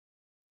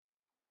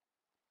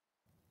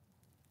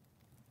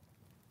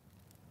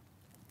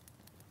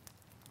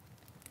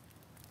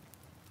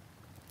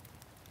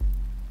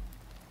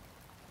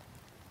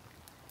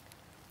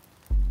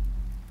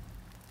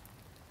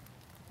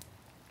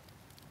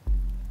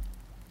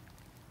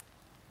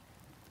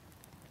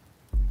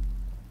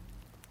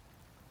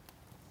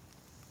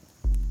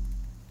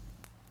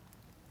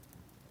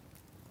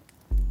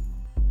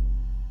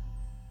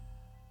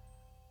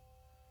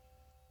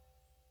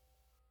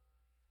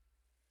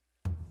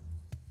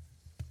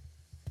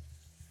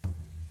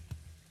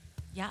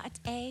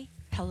Ya'ate,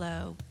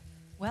 hello.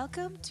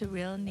 Welcome to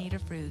Real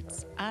Native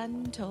Roots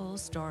Untold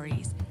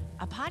Stories,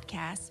 a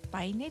podcast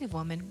by a Native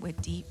woman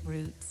with deep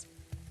roots.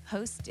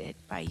 Hosted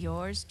by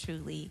yours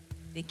truly,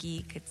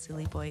 Vicky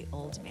Katsuli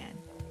Oldman.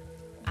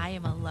 I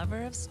am a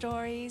lover of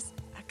stories,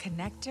 a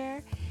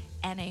connector,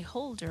 and a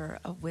holder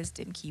of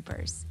wisdom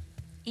keepers.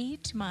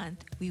 Each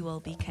month, we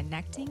will be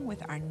connecting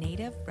with our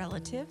Native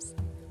relatives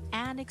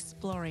and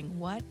exploring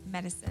what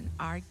medicine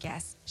our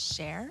guests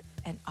share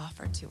and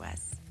offer to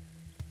us.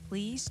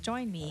 Please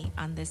join me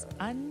on this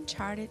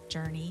uncharted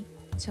journey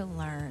to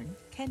learn,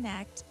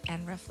 connect,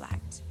 and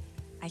reflect.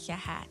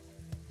 Ayahat.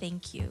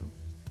 Thank you.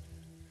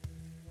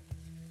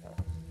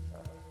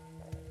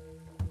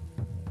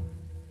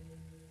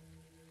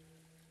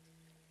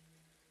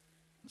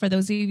 For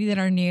those of you that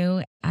are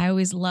new, I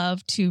always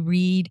love to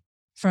read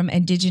from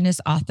Indigenous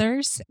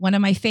authors. One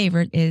of my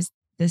favorite is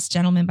this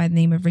gentleman by the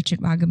name of Richard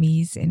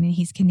Wagamese, and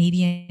he's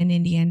Canadian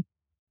Indian.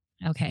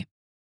 Okay,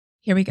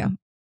 here we go.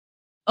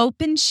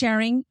 Open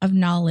sharing of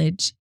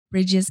knowledge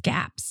bridges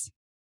gaps.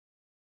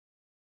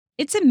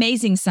 It's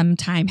amazing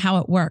sometimes how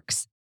it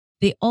works.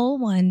 The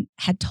old one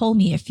had told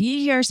me a few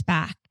years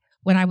back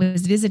when I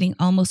was visiting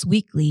almost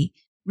weekly,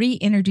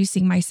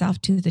 reintroducing myself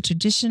to the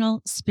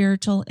traditional,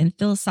 spiritual, and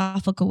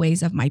philosophical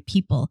ways of my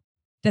people,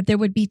 that there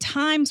would be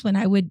times when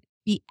I would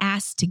be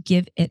asked to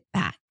give it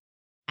back.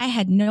 I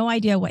had no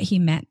idea what he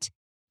meant,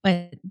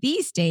 but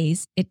these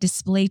days it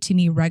displayed to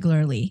me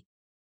regularly.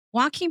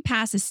 Walking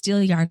past a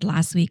steel yard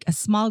last week, a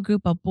small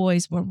group of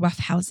boys were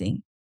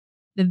roughhousing.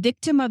 The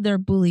victim of their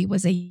bully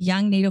was a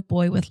young Native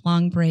boy with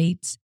long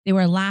braids. They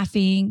were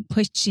laughing,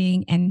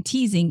 pushing, and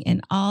teasing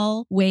in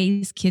all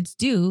ways kids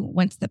do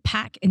once the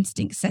pack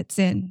instinct sets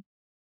in.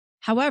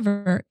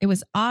 However, it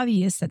was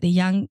obvious that the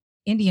young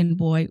Indian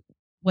boy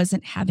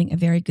wasn't having a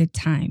very good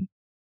time.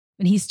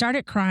 When he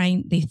started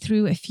crying, they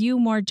threw a few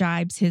more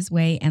jibes his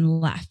way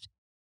and left,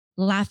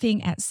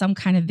 laughing at some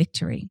kind of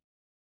victory.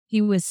 He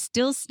was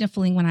still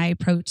sniffling when I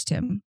approached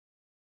him.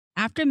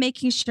 After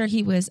making sure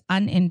he was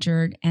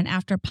uninjured and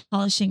after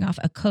polishing off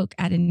a Coke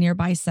at a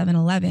nearby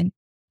 7-Eleven,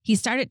 he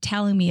started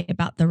telling me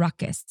about the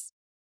ruckus.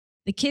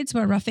 The kids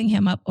were roughing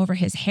him up over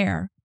his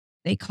hair.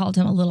 They called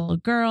him a little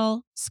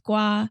girl,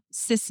 squaw,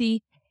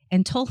 sissy,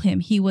 and told him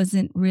he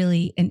wasn't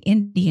really an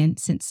Indian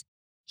since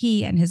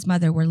he and his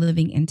mother were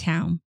living in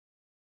town.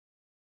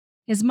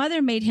 His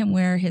mother made him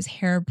wear his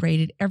hair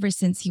braided ever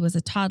since he was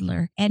a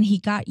toddler, and he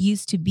got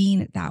used to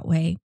being it that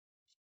way.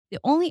 The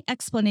only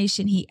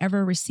explanation he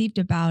ever received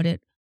about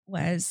it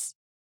was,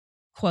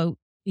 quote,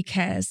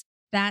 because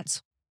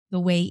that's the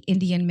way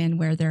Indian men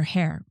wear their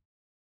hair.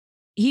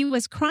 He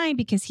was crying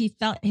because he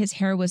felt his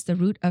hair was the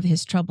root of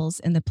his troubles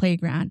in the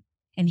playground,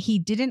 and he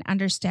didn't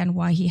understand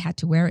why he had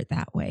to wear it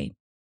that way.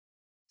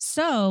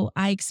 So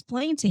I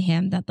explained to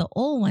him that the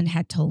old one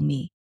had told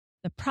me.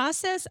 The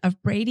process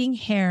of braiding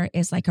hair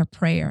is like a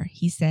prayer,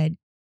 he said.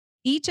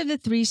 Each of the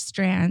 3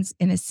 strands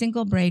in a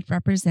single braid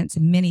represents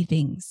many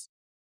things.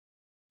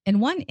 In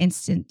one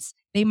instance,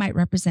 they might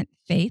represent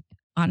faith,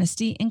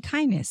 honesty, and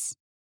kindness.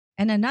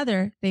 In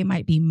another, they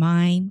might be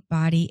mind,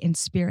 body, and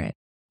spirit,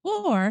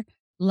 or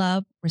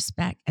love,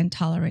 respect, and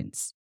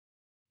tolerance.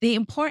 The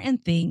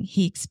important thing,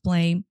 he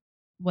explained,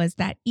 was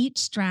that each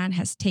strand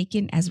has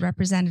taken as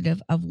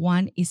representative of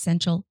one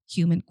essential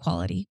human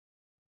quality.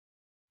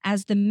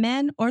 As the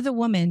men or the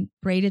woman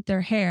braided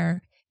their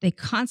hair, they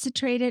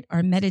concentrated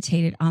or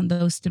meditated on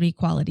those 3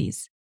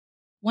 qualities.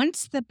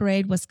 Once the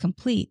braid was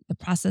complete, the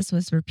process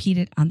was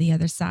repeated on the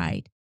other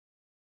side.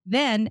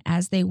 Then,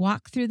 as they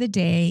walked through the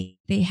day,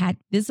 they had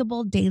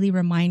visible daily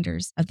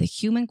reminders of the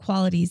human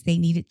qualities they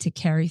needed to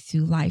carry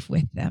through life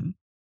with them.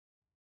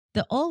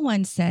 The old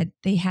one said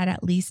they had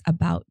at least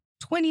about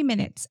 20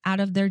 minutes out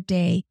of their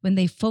day when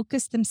they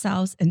focused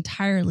themselves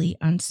entirely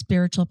on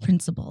spiritual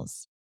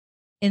principles.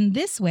 In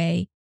this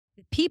way,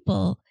 the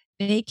people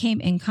they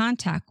came in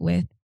contact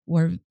with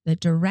were the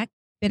direct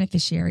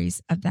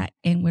beneficiaries of that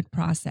inward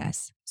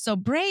process. So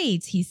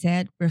braids, he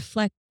said,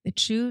 reflect the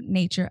true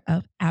nature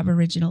of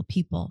Aboriginal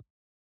people.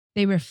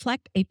 They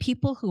reflect a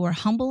people who are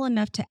humble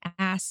enough to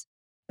ask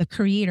the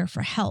Creator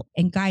for help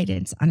and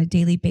guidance on a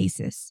daily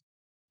basis.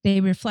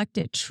 They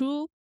reflected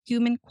true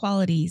human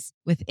qualities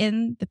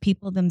within the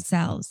people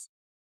themselves,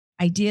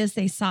 ideas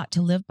they sought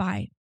to live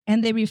by,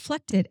 and they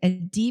reflected a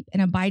deep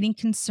and abiding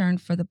concern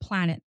for the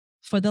planet,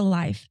 for the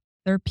life,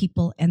 their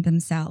people, and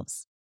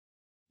themselves.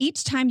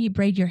 Each time you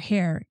braid your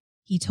hair,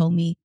 he told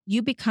me,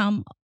 you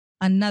become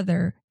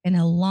another in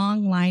a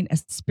long line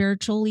of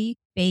spiritually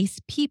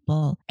based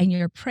people, and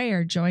your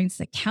prayer joins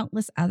the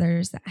countless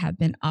others that have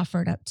been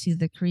offered up to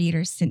the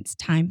Creator since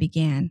time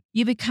began.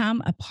 You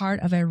become a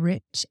part of a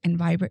rich and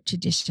vibrant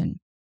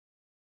tradition.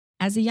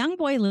 As a young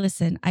boy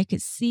listened, I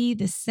could see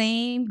the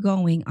same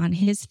going on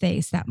his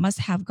face that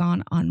must have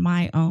gone on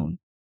my own.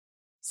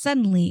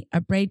 Suddenly,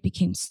 a braid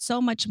became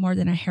so much more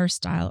than a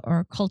hairstyle or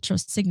a cultural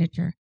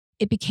signature.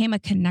 It became a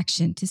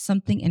connection to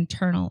something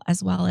internal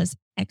as well as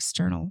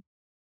external,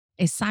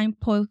 a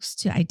signpost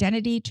to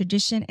identity,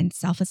 tradition, and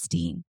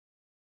self-esteem.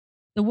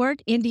 The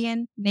word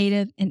Indian,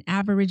 Native, and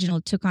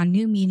Aboriginal took on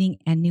new meaning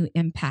and new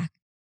impact.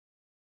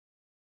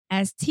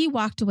 As he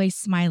walked away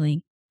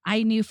smiling,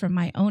 I knew from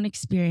my own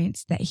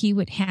experience that he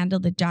would handle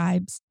the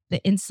jibes,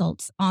 the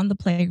insults on the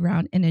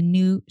playground in a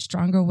new,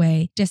 stronger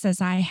way, just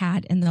as I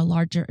had in the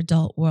larger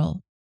adult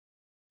world.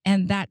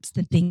 And that's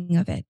the thing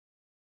of it.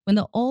 When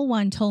the old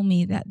one told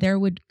me that there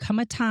would come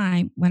a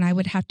time when I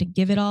would have to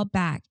give it all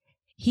back,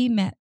 he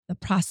meant the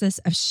process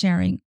of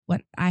sharing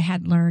what I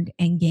had learned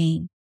and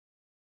gained.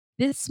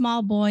 This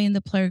small boy in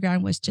the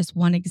playground was just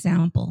one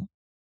example.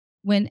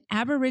 When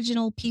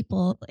Aboriginal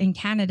people in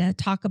Canada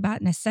talk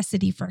about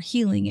necessity for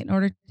healing in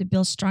order to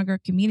build stronger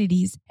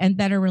communities and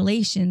better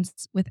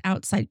relations with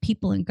outside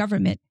people and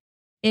government,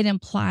 it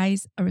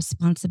implies a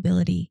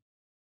responsibility.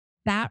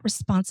 That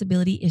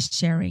responsibility is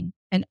sharing,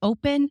 an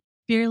open,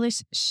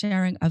 fearless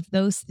sharing of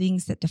those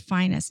things that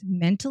define us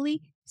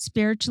mentally,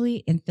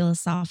 spiritually, and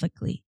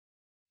philosophically.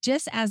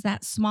 Just as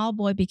that small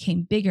boy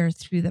became bigger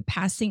through the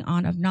passing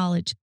on of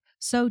knowledge,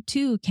 so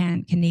too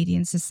can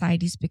Canadian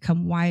societies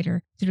become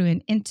wider through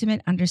an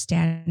intimate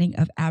understanding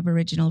of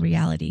Aboriginal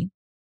reality.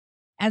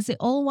 As the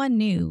old one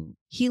knew,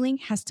 healing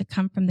has to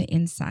come from the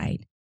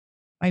inside.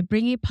 By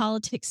bringing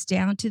politics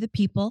down to the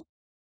people,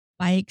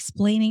 by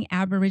explaining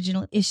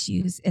Aboriginal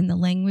issues in the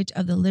language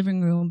of the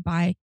living room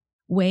by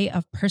way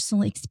of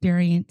personal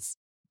experience,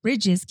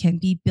 bridges can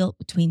be built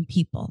between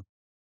people.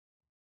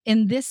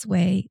 In this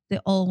way,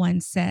 the old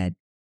one said,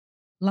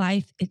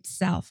 life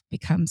itself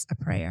becomes a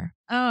prayer.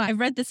 Oh, I've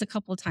read this a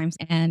couple of times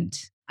and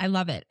I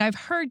love it. I've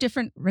heard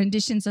different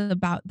renditions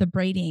about the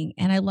braiding,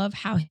 and I love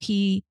how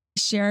he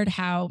shared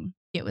how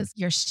it was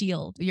your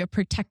shield, your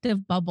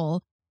protective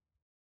bubble.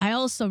 I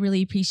also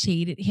really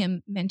appreciated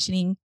him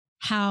mentioning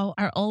how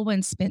our old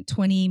one spent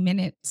 20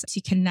 minutes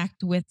to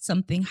connect with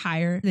something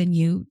higher than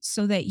you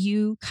so that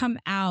you come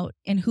out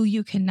and who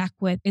you connect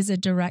with is a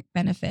direct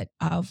benefit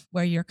of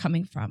where you're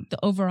coming from. The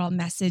overall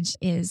message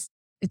is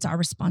it's our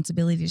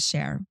responsibility to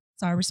share.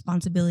 It's our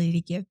responsibility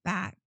to give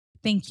back.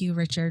 Thank you,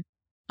 Richard.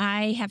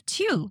 I have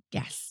two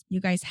guests.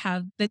 You guys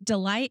have the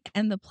delight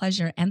and the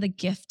pleasure and the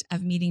gift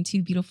of meeting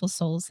two beautiful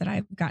souls that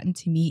I've gotten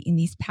to meet in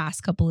these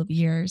past couple of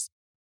years.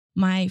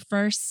 My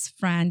first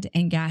friend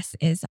and guest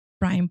is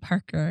Brian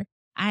Parker.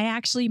 I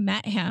actually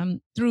met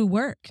him through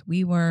work.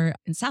 We were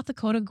in South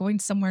Dakota going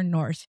somewhere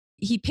north.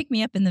 He picked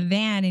me up in the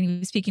van and he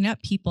was picking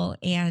up people.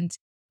 And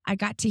I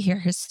got to hear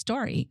his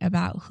story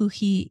about who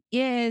he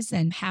is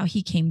and how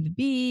he came to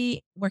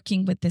be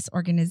working with this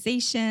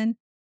organization.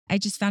 I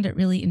just found it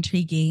really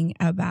intriguing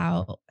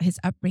about his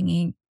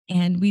upbringing.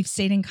 And we've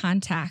stayed in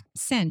contact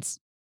since.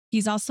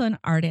 He's also an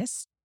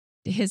artist.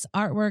 His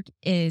artwork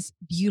is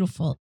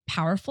beautiful,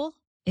 powerful.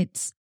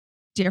 It's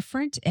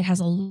different. It has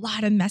a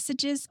lot of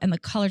messages and the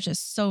colors are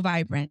so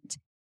vibrant.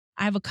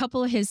 I have a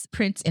couple of his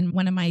prints in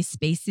one of my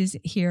spaces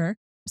here.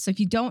 So if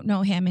you don't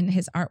know him and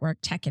his artwork,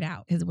 check it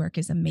out. His work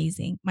is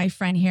amazing. My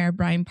friend here,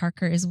 Brian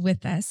Parker, is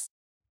with us.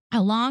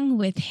 Along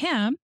with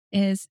him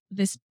is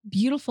this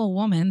beautiful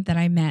woman that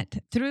I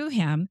met through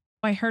him.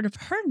 I heard of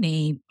her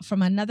name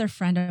from another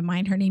friend of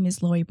mine. Her name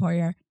is Lori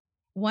Poirier.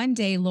 One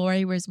day,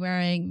 Lori was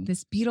wearing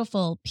this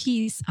beautiful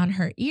piece on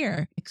her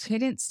ear. I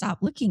couldn't stop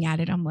looking at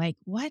it. I'm like,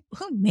 what?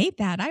 Who made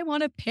that? I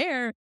want a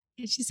pair.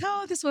 And she's,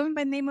 oh, this woman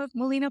by the name of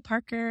Melina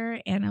Parker.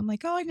 And I'm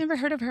like, oh, I've never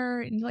heard of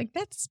her. And like,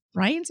 that's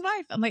Brian's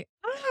wife. I'm like,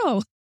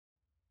 oh.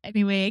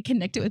 Anyway, I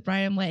connected with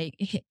Brian. I'm like,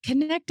 "Hey,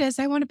 connect us.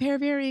 I want a pair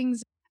of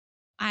earrings.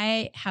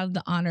 I have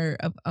the honor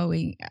of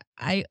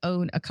I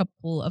own a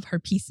couple of her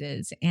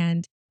pieces,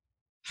 and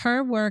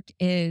her work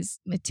is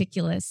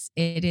meticulous.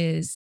 It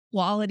is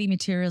quality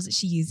materials that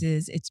she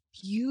uses. It's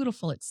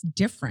beautiful. It's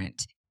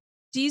different.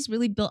 She's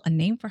really built a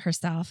name for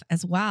herself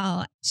as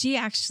well. She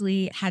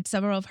actually had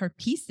several of her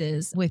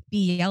pieces with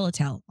B.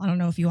 Yellowtail. I don't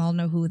know if you all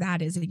know who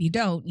that is. If you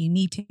don't, you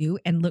need to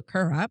and look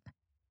her up.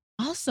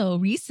 Also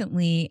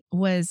recently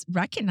was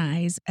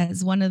recognized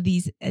as one of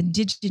these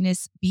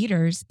Indigenous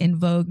beaters in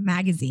Vogue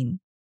magazine.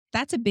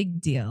 That's a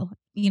big deal.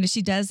 You know,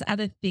 she does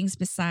other things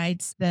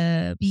besides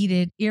the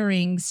beaded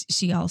earrings.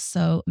 She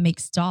also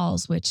makes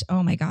dolls, which,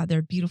 oh my God,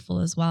 they're beautiful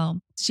as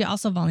well. She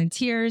also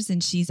volunteers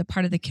and she's a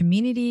part of the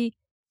community.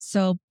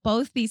 So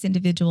both these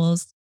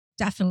individuals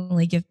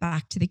definitely give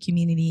back to the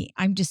community.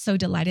 I'm just so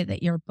delighted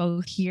that you're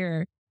both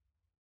here.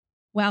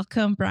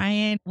 Welcome,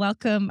 Brian.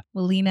 Welcome,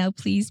 Melina.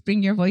 Please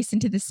bring your voice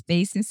into the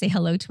space and say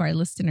hello to our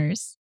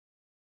listeners.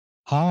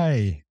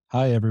 Hi.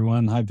 Hi,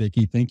 everyone. Hi,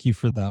 Vicky. Thank you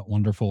for that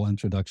wonderful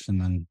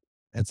introduction. And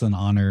it's an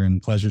honor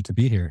and pleasure to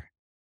be here.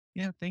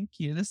 Yeah, thank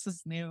you. This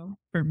is new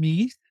for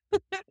me.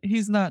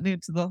 He's not new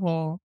to the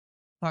whole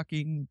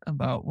talking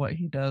about what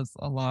he does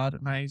a lot.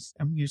 And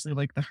I'm usually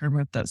like the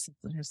hermit that sits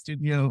in his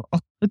studio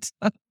all the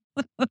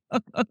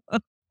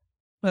time.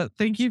 But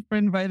thank you for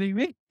inviting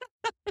me.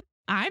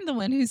 I'm the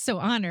one who's so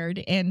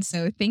honored. And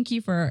so thank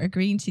you for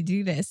agreeing to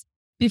do this.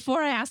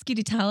 Before I ask you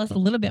to tell us a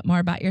little bit more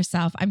about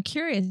yourself, I'm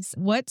curious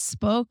what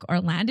spoke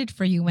or landed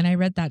for you when I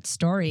read that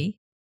story?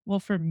 Well,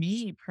 for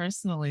me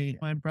personally,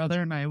 my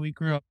brother and I, we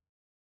grew up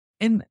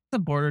in the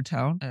border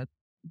town that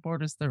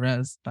borders the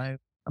res by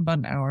about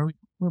an hour. We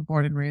were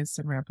born and raised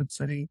in Rapid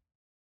City.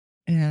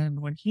 And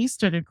when he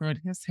started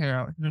growing his hair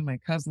out, him and my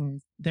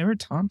cousins, they were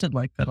taunted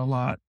like that a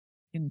lot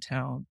in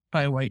town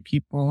by white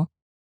people.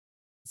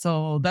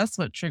 So that's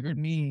what triggered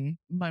me.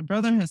 My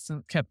brother has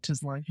since kept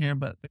his long hair,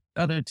 but the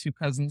other two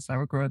cousins that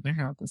were growing their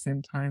hair at the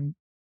same time,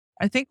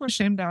 I think were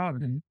shamed out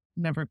and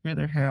never grew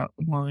their hair out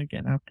long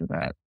again after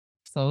that.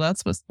 So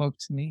that's what spoke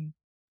to me.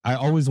 I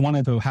always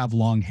wanted to have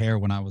long hair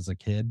when I was a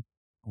kid.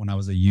 When I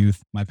was a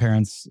youth, my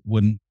parents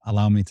wouldn't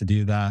allow me to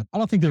do that. I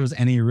don't think there was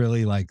any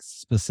really like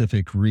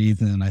specific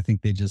reason. I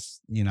think they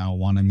just,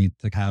 wanted me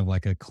to have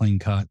like a clean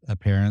cut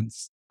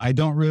appearance. I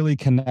don't really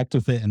connect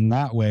with it in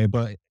that way,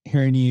 but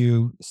hearing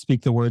you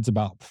speak the words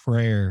about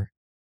prayer,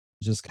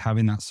 just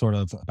having that sort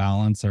of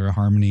balance or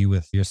harmony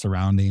with your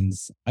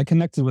surroundings, I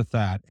connected with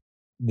that.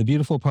 The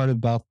beautiful part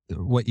about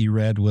what you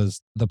read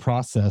was the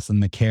process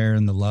and the care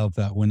and the love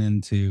that went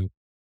into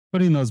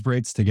putting those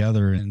braids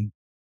together and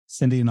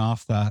sending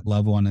off that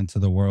loved one into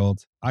the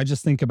world. I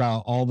just think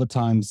about all the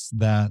times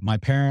that my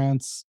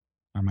parents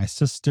or my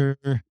sister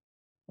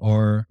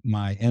or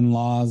my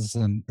in-laws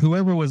and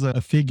whoever was a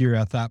figure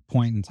at that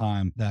point in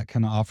time that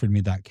kind of offered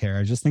me that care.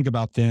 I just think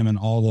about them and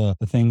all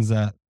the things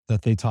that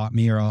they taught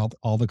me, or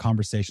all the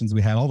conversations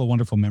we had, all the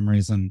wonderful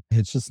memories. And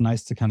it's just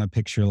nice to kind of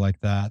picture like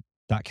that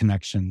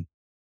connection.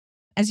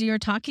 As you were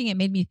talking, it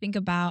made me think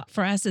about,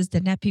 for us as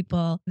Diné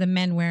people, the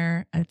men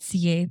wear a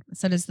CA,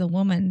 so does the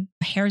woman.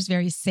 Hair is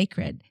very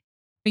sacred.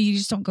 But you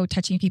just don't go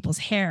touching people's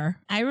hair.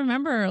 I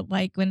remember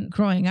like when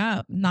growing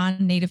up,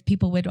 non-native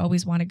people would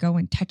always want to go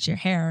and touch your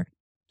hair.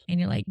 And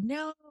you're like,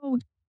 no,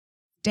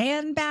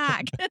 stand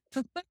back.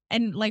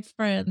 And like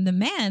for the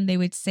men, they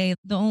would say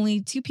the only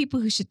two people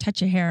who should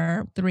touch your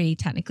hair, three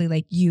technically,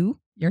 like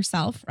you,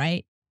 yourself,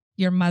 right?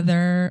 Your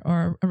mother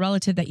or a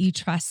relative that you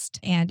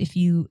trust. And if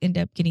you end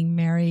up getting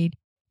married,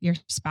 your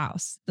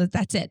spouse.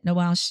 That's it. No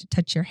one else should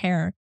touch your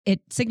hair.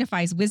 It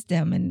signifies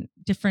wisdom, and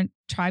different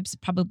tribes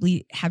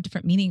probably have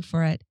different meaning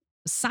for it.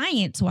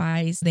 Science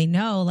wise, they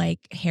know like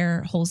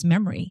hair holds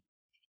memory.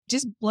 It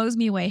just blows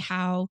me away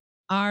how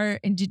our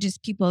indigenous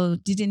people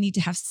didn't need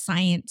to have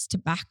science to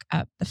back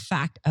up the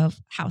fact of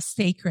how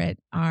sacred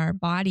our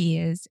body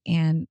is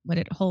and what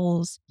it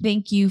holds.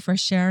 Thank you for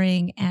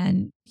sharing.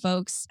 And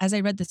folks, as I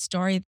read the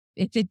story,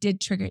 if it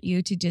did trigger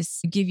you to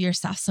just give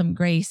yourself some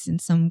grace and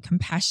some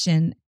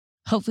compassion,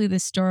 hopefully the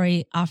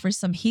story offers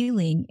some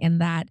healing in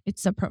that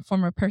it's a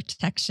form of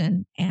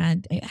protection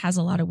and it has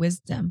a lot of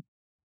wisdom.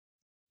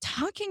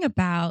 Talking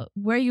about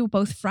where you're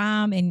both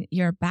from and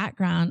your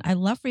background, I'd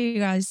love for you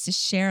guys to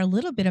share a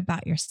little bit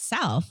about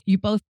yourself. You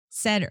both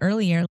said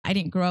earlier, I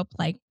didn't grow up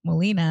like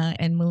Melina,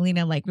 and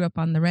Melina like grew up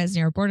on the res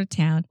near a border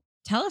town.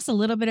 Tell us a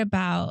little bit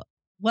about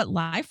what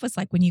life was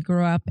like when you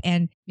grew up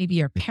and maybe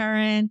your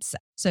parents.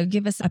 So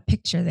give us a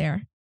picture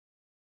there.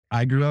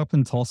 I grew up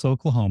in Tulsa,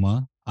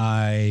 Oklahoma.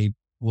 I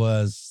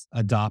was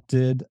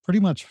adopted pretty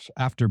much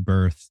after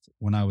birth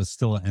when I was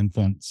still an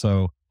infant.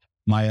 So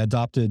my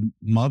adopted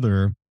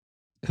mother,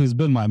 who's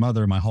been my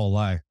mother my whole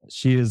life,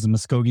 she is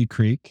Muskogee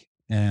Creek,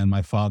 and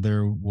my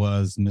father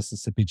was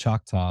Mississippi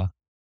Choctaw.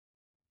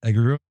 I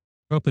grew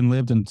up and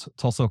lived in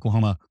Tulsa,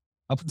 Oklahoma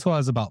up until I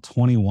was about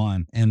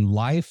 21. And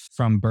life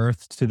from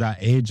birth to that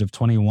age of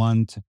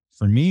 21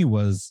 for me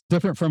was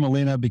different from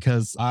Alina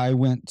because I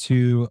went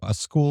to a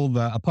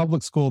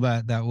public school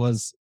that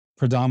was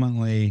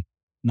predominantly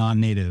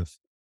non-native.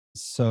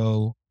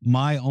 So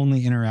my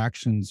only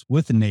interactions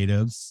with the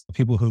natives,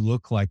 people who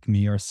look like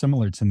me or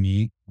similar to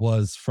me,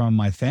 was from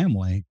my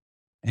family.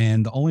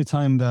 And the only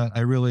time that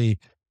I really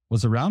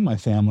was around my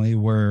family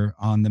were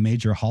on the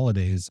major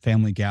holidays,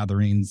 family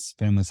gatherings,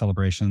 family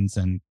celebrations,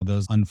 and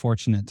those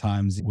unfortunate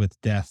times with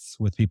deaths,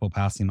 with people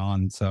passing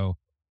on. So,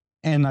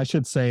 and I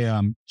should say,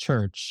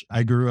 church.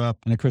 I grew up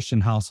in a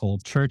Christian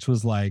household. Church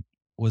was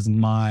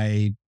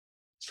my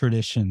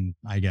tradition,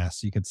 I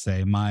guess you could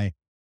say, my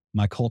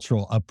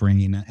cultural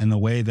upbringing, and the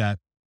way that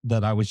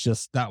that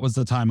was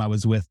the time I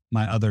was with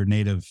my other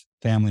native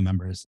family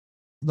members.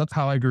 That's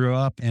how I grew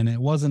up. And it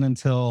wasn't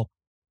until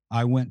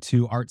I went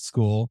to art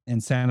school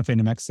in Santa Fe,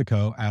 New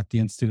Mexico at the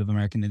Institute of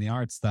American Indian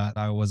Arts that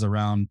I was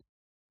around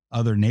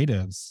other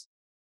natives,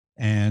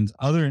 and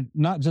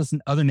not just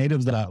other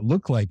natives that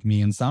looked like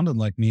me and sounded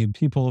like me,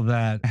 people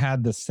that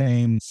had the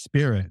same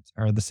spirit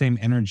or the same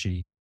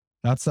energy.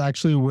 That's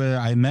actually where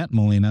I met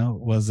Melina,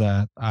 was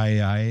at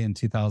IAI in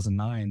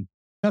 2009.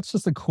 That's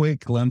just a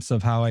quick glimpse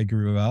of how I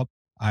grew up.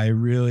 I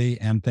really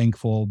am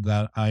thankful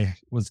that I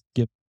was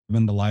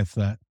given the life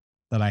that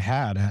I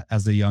had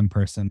as a young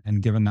person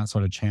and given that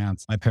sort of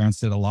chance. My parents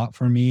did a lot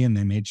for me, and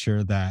they made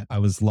sure that I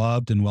was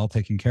loved and well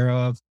taken care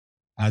of,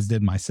 as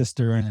did my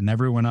sister and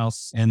everyone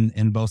else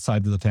in both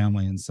sides of the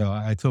family. And so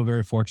I feel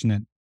very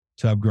fortunate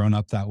to have grown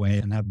up that way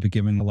and have been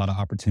given a lot of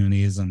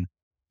opportunities and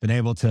been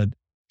able to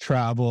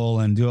travel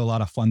and do a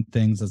lot of fun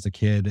things as a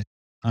kid.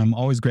 I'm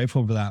always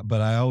grateful for that, but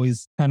I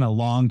always kind of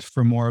longed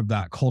for more of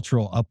that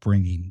cultural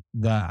upbringing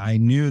that I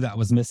knew that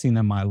was missing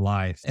in my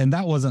life. And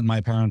that wasn't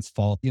my parents'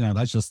 fault.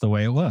 That's just the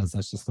way it was.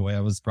 That's just the way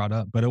I was brought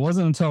up. But it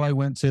wasn't until I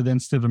went to the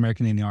Institute of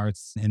American Indian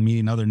Arts and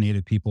meeting other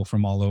Native people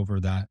from all over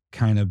that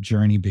kind of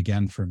journey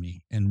began for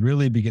me, and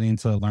really beginning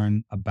to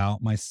learn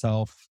about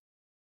myself.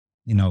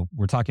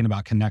 We're talking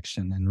about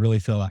connection and really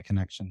feel that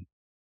connection.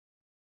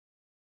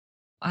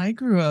 I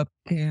grew up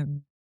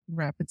in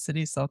Rapid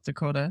City, South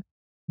Dakota.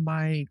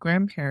 My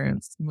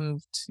grandparents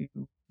moved to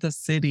the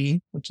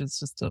city, which is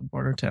just a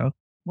border town.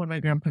 When my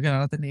grandpa got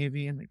out of the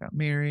Navy and they got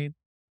married,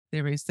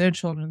 they raised their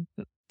children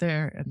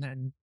there. And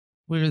then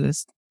we were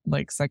this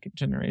like second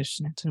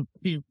generation to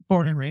be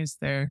born and raised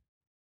there.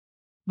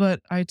 But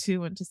I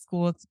too went to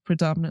school with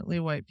predominantly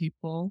white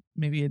people,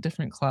 maybe a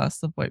different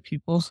class of white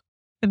people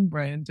than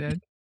Brian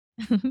did.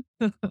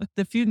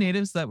 The few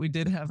natives that we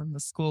did have in the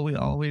school, we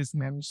always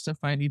managed to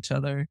find each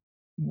other,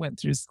 went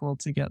through school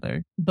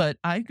together. But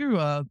I grew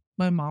up,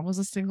 my mom was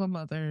a single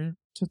mother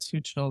to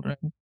 2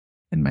 children,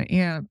 and my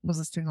aunt was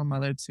a single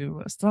mother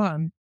to a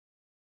son.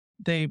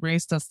 They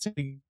raised us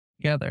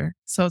together.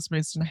 So I was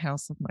raised in a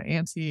house with my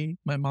auntie,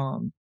 my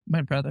mom,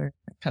 my brother,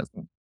 my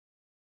cousin.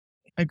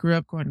 I grew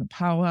up going to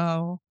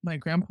powwow. My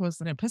grandpa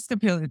was an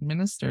Episcopalian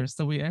minister,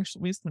 so we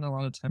spent a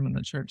lot of time in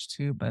the church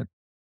too, but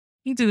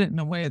he did it in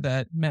a way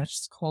that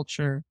meshed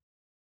culture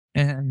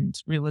and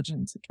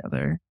religion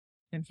together.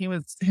 And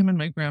him and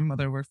my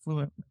grandmother were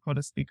fluent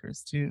Lakota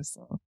speakers too.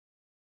 So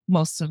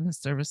most of his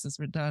services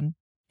were done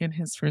in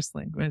his first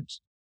language.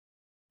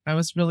 I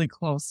was really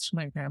close to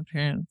my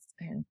grandparents,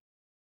 and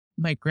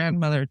my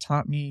grandmother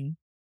taught me,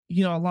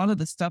 a lot of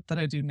the stuff that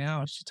I do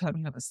now. She taught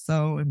me how to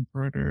sew,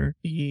 embroider,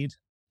 bead,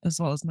 as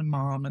well as my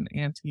mom and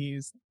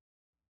aunties.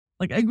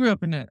 Like I grew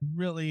up in a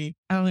really,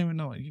 I don't even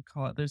know what you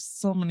call it. There's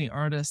so many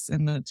artists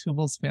in the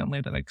Tubals family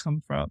that I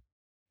come from,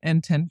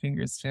 and Ten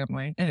Fingers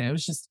family. And it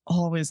was just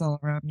always all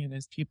around me.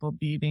 There's people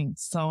beading,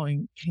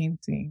 sewing,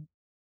 painting,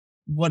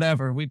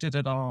 whatever. We did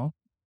it all.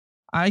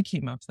 I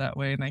came up that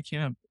way, and I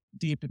came up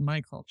deep in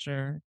my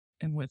culture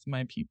and with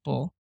my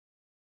people.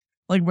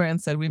 Like Brian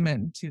said, we met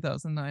in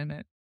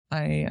 2009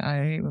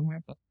 when we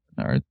were both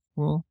in art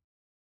school.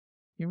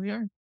 Here we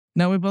are.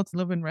 Now we both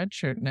live in Red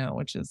Shirt now,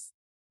 which is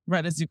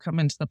right as you come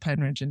into the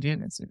Pine Ridge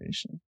Indian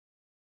Reservation.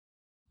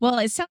 Well,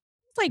 it sounds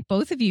like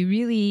both of you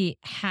really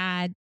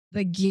had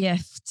the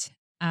gift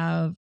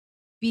of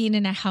being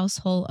in a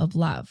household of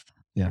love.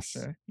 Yes.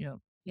 Sure. Yeah.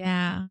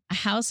 Yeah. A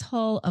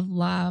household of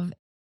love,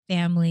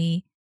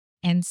 family,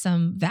 and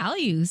some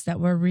values that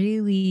were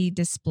really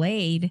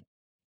displayed.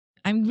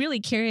 I'm really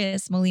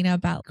curious, Melina,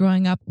 about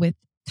growing up with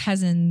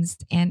cousins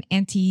and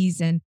aunties,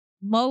 and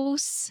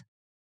most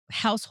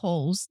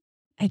households,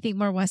 I think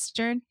more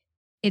Western,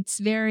 it's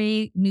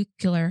very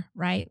nuclear,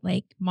 right?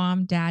 Like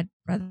mom, dad,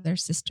 brother,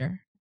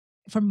 sister.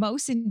 For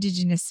most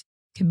Indigenous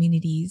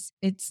communities,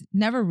 it's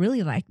never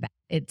really like that.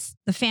 It's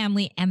the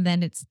family, and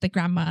then it's the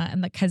grandma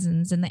and the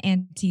cousins and the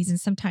aunties. And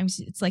sometimes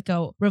it's like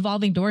a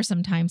revolving door.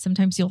 Sometimes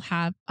you'll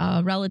have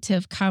a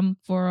relative come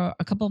for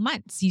a couple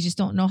months. You just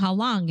don't know how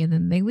long, and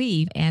then they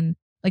leave. And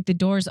like the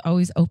door's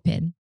always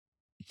open.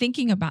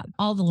 Thinking about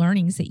all the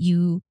learnings that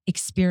you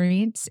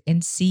experience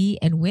and see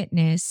and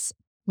witness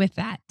with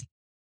that.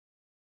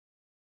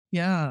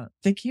 Yeah,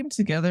 they came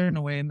together in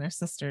a way, and they're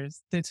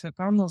sisters. They took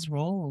on those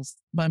roles.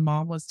 My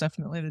mom was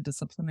definitely the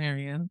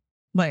disciplinarian.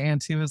 My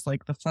auntie was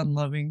like the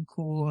fun-loving,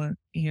 cool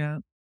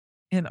aunt.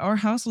 And our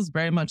house was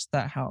very much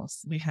that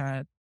house. We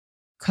had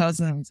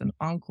cousins and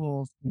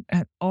uncles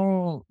and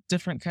all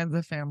different kinds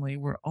of family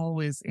were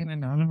always in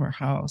and out of our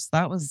house.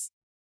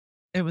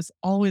 It was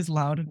always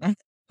loud in our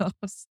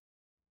house.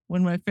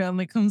 When my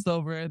family comes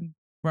over, and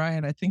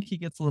Brian, I think he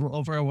gets a little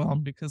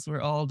overwhelmed because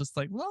we're all just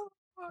like, well,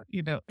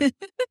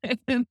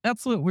 and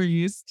that's what we're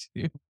used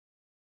to.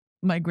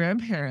 My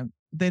grandparents,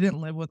 they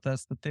didn't live with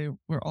us, but they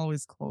were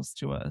always close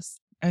to us.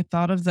 I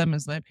thought of them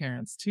as my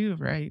parents too,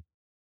 right?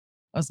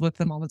 I was with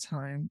them all the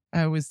time.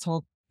 I always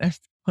told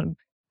everyone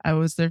I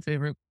was their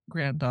favorite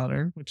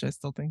granddaughter, which I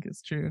still think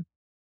is true.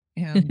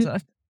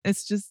 And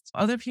it's just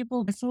other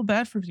people, I feel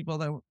bad for people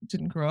that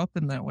didn't grow up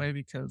in that way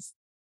because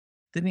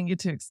they didn't get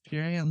to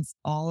experience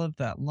all of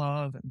that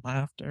love and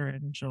laughter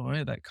and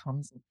joy that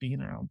comes with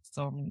being around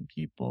so many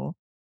people.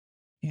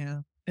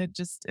 Yeah,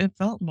 it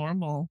felt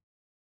normal.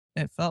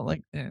 It felt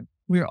like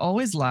we were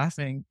always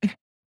laughing.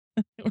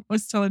 We're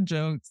always telling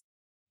jokes.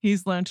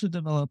 He's learned to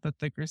develop a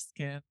thicker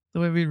skin, the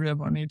way we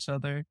rib on each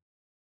other.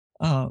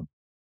 Um,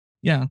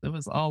 yeah, it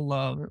was all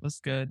love. It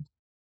was good.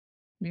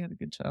 We had a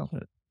good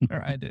childhood,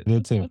 or I did.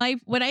 Did too.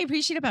 What I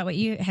appreciate about what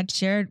you had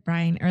shared,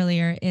 Brian,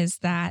 earlier is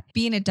that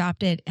being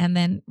adopted and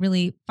then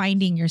really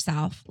finding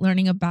yourself,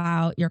 learning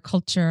about your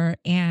culture.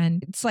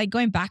 And it's like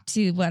going back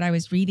to what I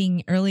was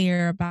reading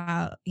earlier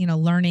about,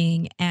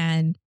 learning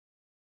and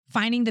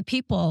finding the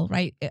people,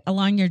 right?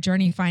 Along your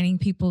journey, finding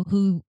people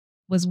who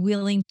was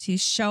willing to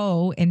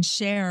show and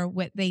share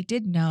what they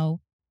did know.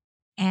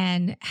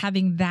 and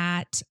having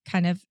that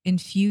kind of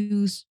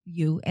infuse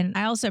you. And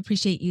I also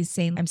appreciate you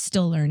saying, I'm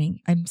still learning,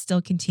 I'm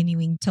still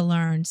continuing to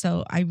learn.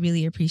 So I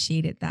really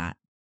appreciated that.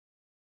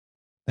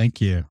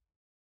 Thank you.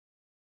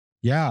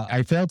 Yeah,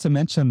 I failed to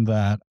mention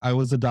that I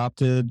was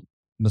adopted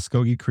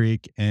Muskogee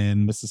Creek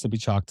in Mississippi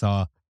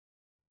Choctaw,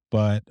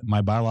 but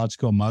my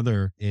biological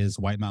mother is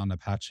White Mountain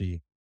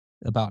Apache.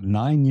 About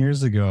 9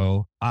 years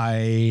ago,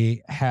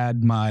 I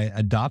had my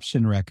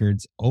adoption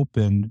records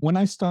opened when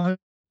I started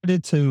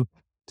to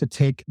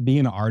take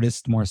being an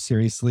artist more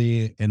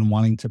seriously and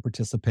wanting to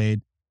participate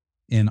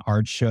in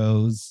art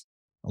shows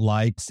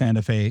like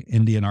Santa Fe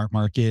Indian Art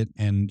Market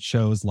and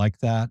shows like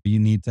that. You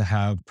need to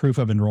have proof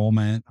of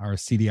enrollment or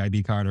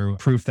CDIB card or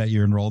proof that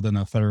you're enrolled in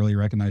a federally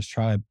recognized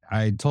tribe.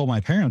 I told my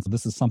parents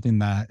this is something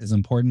that is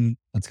important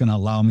that's going to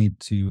allow me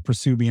to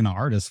pursue being an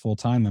artist full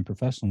time and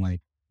professionally.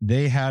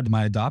 They had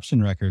my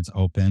adoption records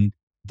open.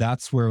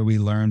 That's where we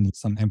learned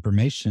some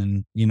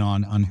information,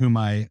 on who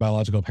my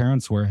biological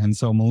parents were. And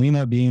so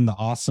Melina, being the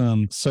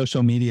awesome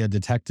social media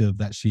detective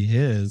that she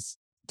is,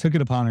 took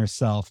it upon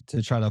herself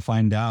to try to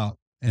find out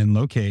and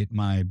locate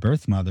my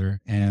birth mother.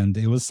 And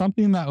it was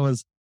something that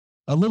was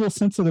a little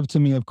sensitive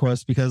to me, of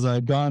course, because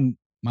I'd gone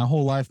my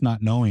whole life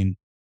not knowing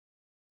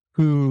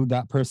who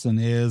that person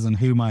is and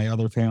who my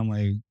other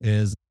family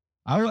is.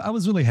 I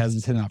was really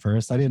hesitant at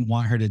first. I didn't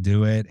want her to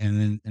do it.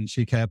 And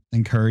she kept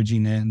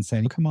encouraging it and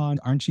saying, come on,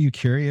 aren't you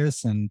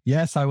curious? And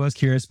yes, I was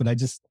curious, but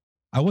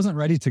I wasn't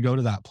ready to go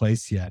to that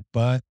place yet.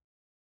 But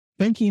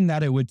thinking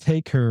that it would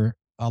take her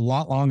a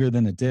lot longer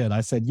than it did, I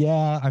said,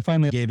 yeah, I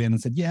finally gave in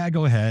and said, yeah,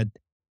 go ahead.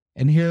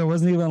 And here it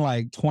wasn't even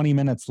like 20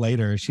 minutes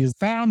later, she's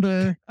found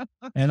her.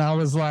 And I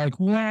was like,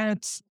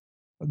 what?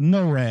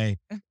 No way.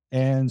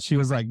 And she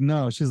was like,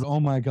 no, she's, oh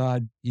my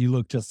God, you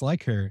look just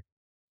like her.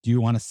 Do you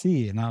want to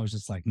see? And I was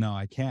just like, no,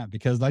 I can't,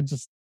 because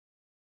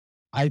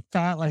I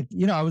thought like,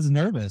 I was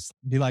nervous,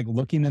 be like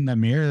looking in the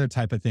mirror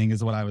type of thing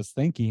is what I was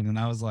thinking. And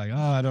I was like, oh,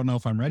 I don't know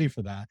if I'm ready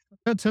for that.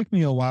 It took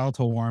me a while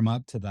to warm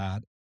up to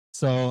that.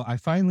 So I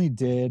finally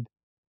did.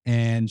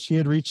 And she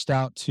had reached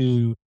out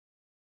to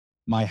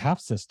my half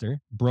sister,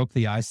 broke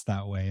the ice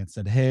that way and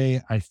said,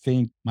 hey, I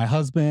think my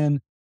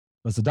husband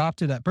was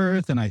adopted at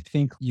birth and I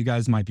think you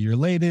guys might be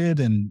related.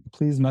 And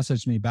please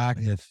message me back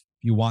if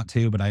you want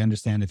to, but I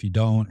understand if you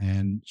don't.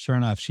 And sure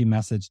enough, she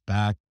messaged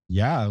back.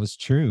 Yeah, it was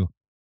true.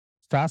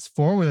 Fast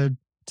forward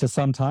to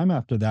some time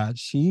after that,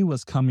 she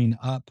was coming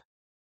up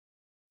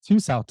to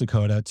South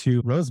Dakota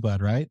to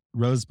Rosebud, right?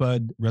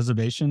 Rosebud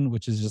Reservation,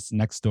 which is just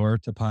next door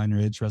to Pine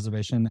Ridge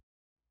Reservation.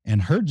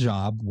 And her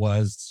job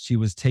was she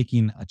was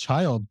taking a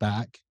child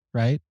back,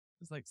 right?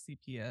 It's like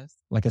CPS.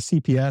 Like a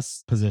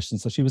CPS position.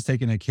 So she was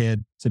taking a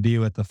kid to be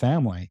with the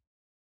family.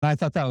 And I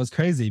thought that was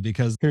crazy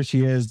because here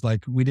she is,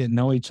 like we didn't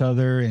know each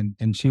other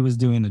and she was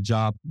doing a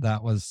job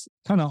that was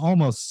kind of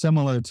almost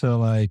similar to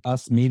like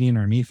us meeting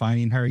or me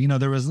finding her.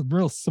 There was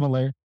real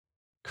similar,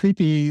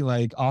 creepy,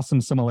 like awesome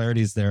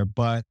similarities there.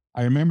 But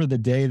I remember the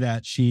day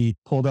that she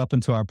pulled up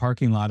into our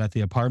parking lot at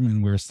the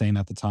apartment we were staying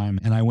at the time.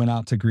 And I went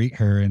out to greet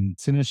her. And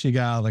as soon as she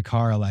got out of the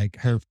car, like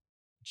her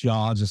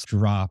jaw just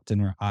dropped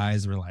and her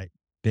eyes were like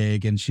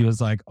big. And she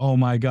was like, oh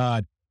my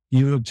God,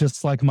 you look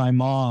just like my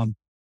mom.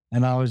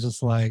 And I was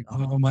just like,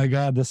 oh my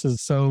God, this is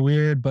so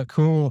weird, but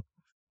cool.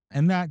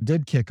 And that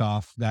did kick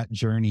off that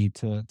journey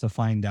to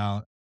find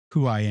out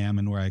who I am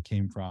and where I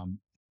came from.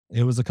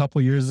 It was a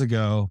couple years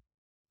ago,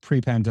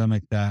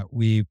 pre-pandemic, that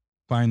we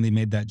finally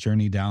made that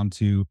journey down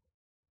to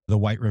the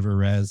White River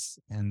Res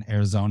in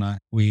Arizona.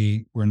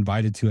 We were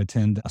invited to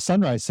attend a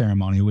sunrise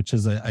ceremony, which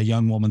is a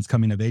young woman's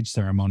coming of age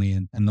ceremony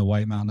in the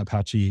White Mountain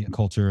Apache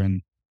culture.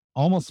 And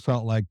almost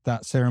felt like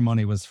that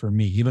ceremony was for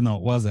me, even though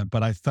it wasn't.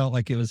 But I felt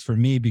like it was for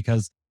me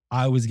because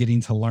I was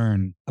getting to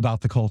learn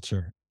about the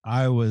culture.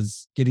 I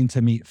was getting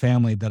to meet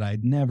family that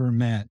I'd never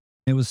met.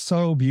 It was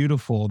so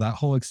beautiful, that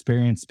whole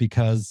experience,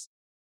 because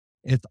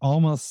it's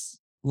almost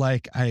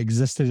like I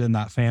existed in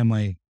that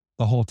family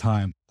the whole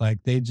time. Like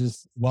they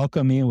just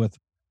welcomed me with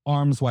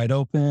arms wide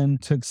open,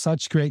 took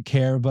such great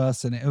care of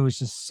us. And it was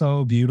just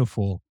so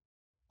beautiful.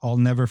 I'll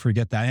never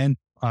forget that. And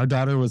our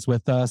daughter was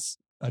with us.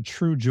 A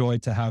true joy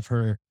to have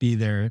her be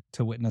there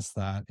to witness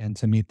that and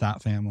to meet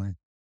that family.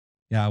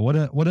 Yeah, what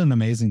an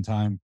amazing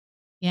time.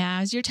 Yeah,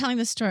 as you're telling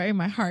the story,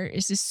 my heart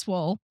is just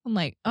swole. I'm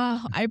like,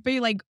 oh, I'd be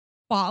like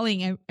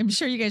bawling. I'm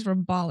sure you guys were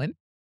bawling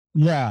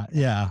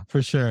Yeah,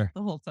 for sure.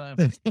 The whole time.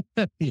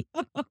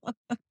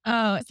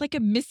 Oh, it's like a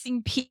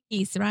missing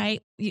piece,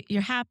 right?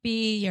 You're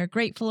happy, you're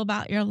grateful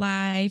about your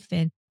life,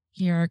 and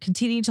you're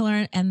continuing to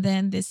learn. And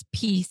then this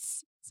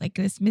piece, it's like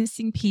this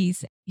missing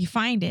piece, you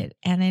find it,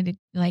 and then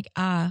like,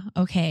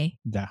 okay.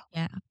 Yeah.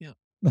 Yeah.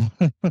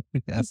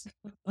 Yes.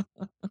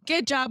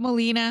 Good job,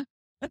 Melina.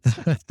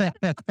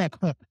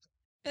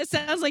 It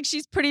sounds like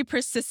she's pretty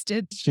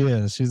persistent. She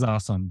is. She's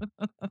awesome.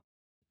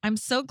 I'm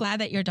so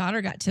glad that your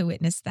daughter got to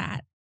witness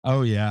that.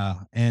 Oh yeah.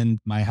 And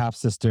my half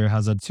sister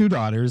has two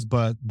daughters,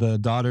 but the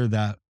daughter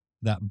that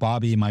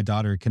Bobby, my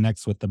daughter,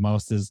 connects with the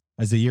most is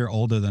a year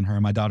older than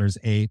her. My daughter's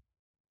 8.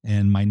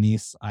 And my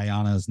niece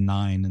Ayana is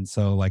 9. And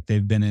so like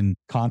they've been in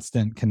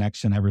constant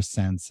connection ever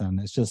since. And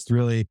it's just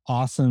really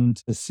awesome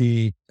to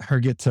see her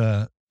get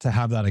to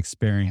have that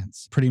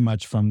experience pretty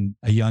much from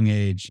a young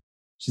age.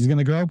 She's going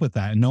to grow up with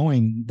that,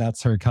 knowing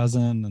that's her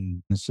cousin.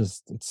 And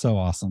it's so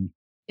awesome.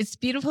 It's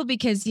beautiful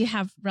because you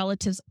have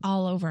relatives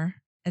all over.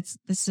 It's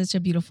such a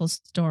beautiful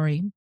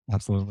story.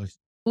 Absolutely.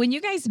 When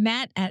you guys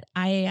met at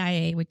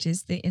IAIA, which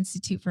is the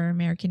Institute for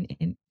American,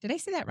 did I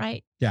say that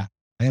right? Yeah.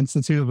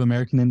 Institute of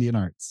American Indian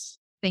Arts.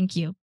 Thank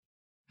you.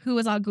 Who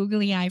was all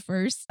googly eye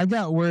first? I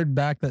got word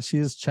back that she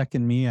is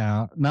checking me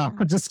out. No,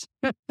 just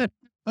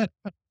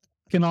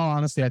in all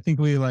honesty, I think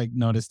we like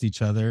noticed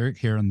each other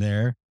here and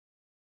there.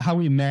 How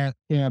we met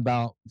came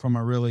about from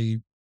a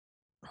really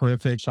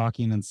horrific,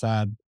 shocking, and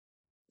sad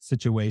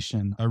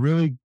situation. A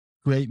really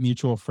great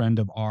mutual friend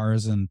of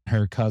ours and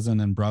her cousin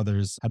and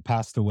brothers had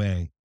passed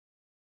away.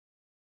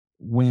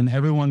 When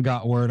everyone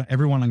got word,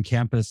 everyone on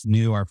campus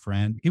knew our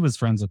friend. He was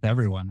friends with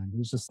everyone. And he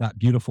was just that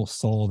beautiful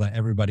soul that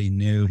everybody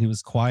knew. He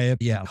was quiet,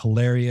 yeah,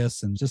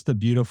 hilarious, and just a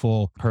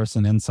beautiful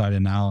person inside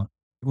and out.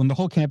 When the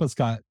whole campus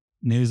got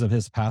news of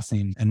his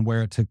passing and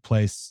where it took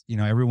place,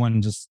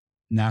 everyone just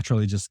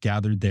naturally just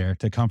gathered there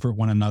to comfort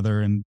one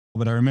another.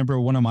 But I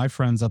remember one of my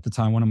friends at the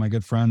time, one of my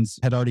good friends,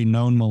 had already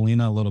known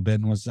Melina a little bit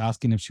and was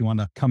asking if she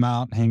wanted to come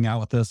out, hang out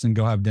with us and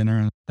go have dinner.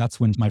 And that's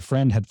when my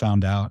friend had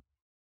found out.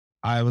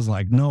 I was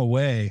like, no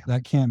way,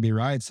 that can't be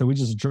right. So we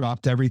just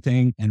dropped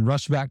everything and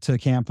rushed back to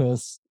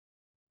campus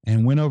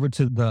and went over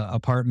to the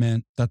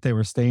apartment that they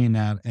were staying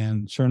at.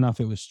 And sure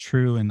enough, it was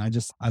true. And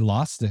I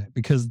lost it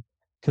because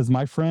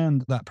my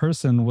friend, that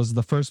person was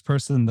the first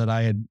person that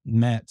I had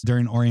met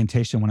during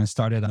orientation when I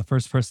started, the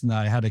first person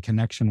that I had a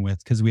connection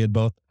with because we had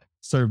both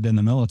served in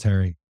the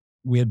military.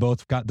 We had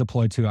both got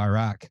deployed to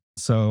Iraq.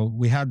 So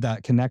we had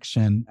that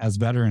connection as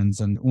veterans.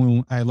 And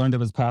when I learned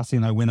of his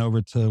passing, I went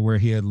over to where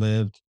he had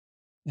lived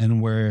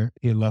and where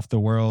he had left the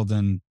world.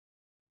 And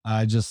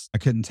I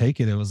couldn't take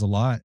it. It was a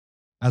lot,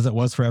 as it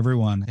was for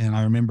everyone. And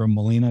I remember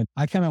Melina,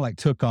 I kind of like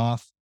took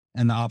off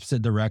in the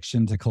opposite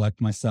direction to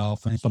collect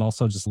myself, but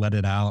also just let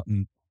it out.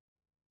 And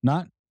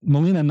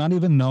Melina, not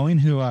even knowing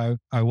who I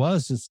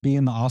was, just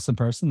being the awesome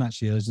person that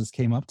she is, just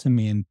came up to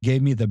me and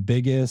gave me the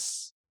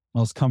biggest,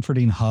 most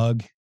comforting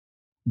hug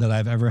that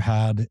I've ever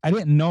had. I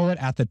didn't know it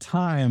at the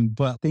time,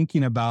 but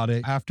thinking about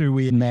it after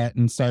we met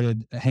and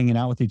started hanging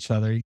out with each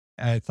other,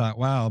 I thought,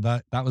 wow,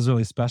 that was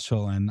really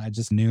special. And I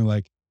just knew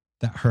like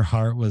that her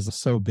heart was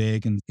so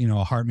big and,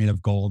 a heart made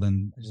of gold.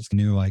 And I just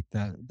knew like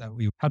that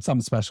we had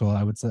something special,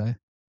 I would say.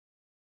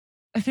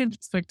 I didn't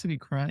expect to be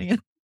crying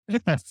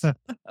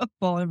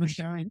while I was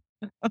sharing.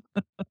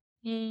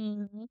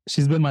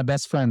 She's been my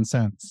best friend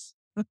since.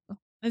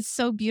 It's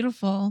so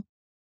beautiful.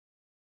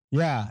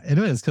 Yeah, it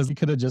is, because he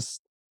could have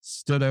just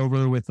stood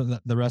over with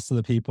the rest of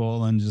the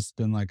people and just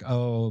been like,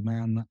 oh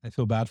man, I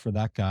feel bad for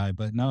that guy.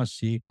 But no,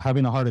 she,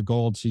 having a heart of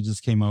gold, she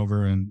just came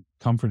over and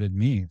comforted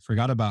me,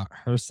 forgot about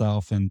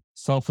herself and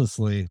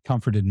selflessly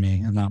comforted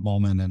me in that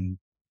moment. And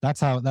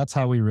that's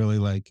how we really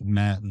like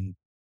met, and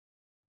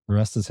the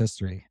rest is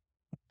history.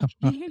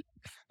 I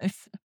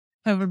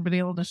haven't been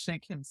able to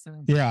shake him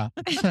since. Yeah.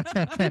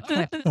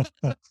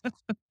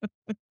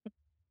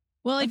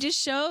 Well, it just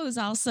shows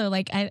also,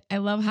 like, I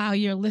love how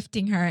you're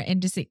lifting her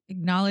and just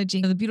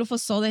acknowledging the beautiful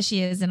soul that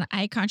she is. And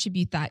I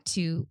contribute that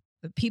to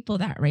the people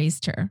that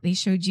raised her. They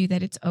showed you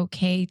that it's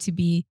okay to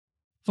be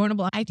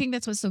vulnerable. I think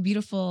that's what's so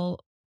beautiful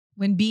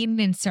when being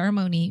in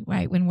ceremony,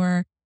 right? When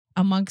we're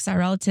amongst our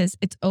relatives,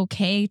 it's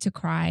okay to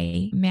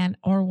cry, man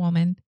or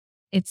woman.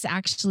 It's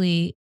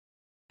actually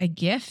a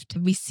gift.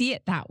 We see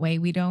it that way.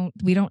 We don't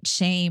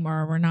shame,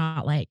 or we're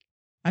not like,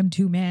 I'm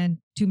too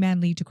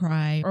manly to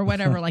cry or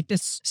whatever, like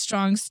this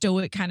strong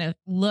stoic kind of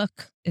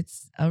look.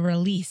 It's a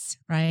release,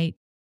 right?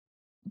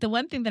 The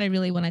one thing that I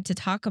really wanted to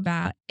talk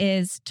about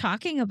is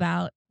talking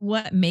about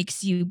what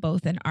makes you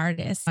both an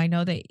artist. I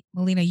know that,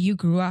 Melina, you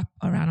grew up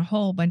around a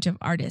whole bunch of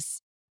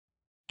artists.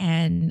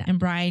 And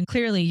Brian,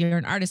 clearly you're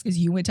an artist because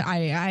you went to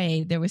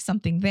IAIA. There was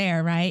something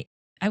there, right?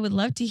 I would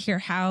love to hear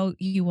how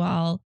you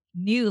all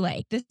knew,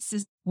 like, this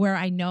is where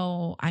I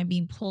know I'm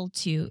being pulled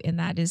to, and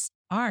that is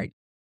art.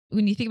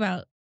 When you think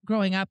about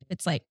growing up,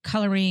 it's like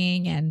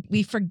coloring, and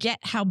we forget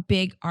how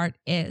big art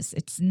is.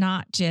 It's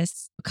not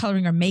just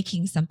coloring or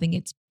making something,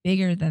 it's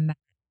bigger than that.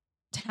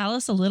 Tell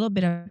us a little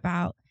bit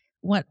about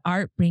what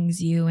art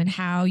brings you and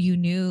how you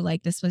knew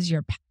like this was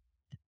your path.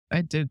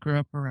 I did grow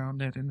up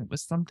around it, and it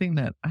was something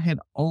that I had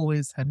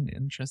always had an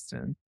interest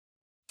in.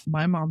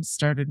 My mom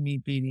started me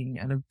beading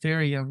at a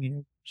very young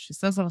age. She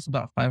says I was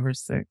about 5 or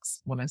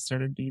 6 when I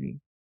started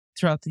beading.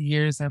 Throughout the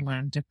years, I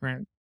learned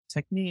different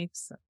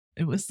techniques.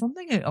 It was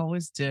something I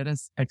always did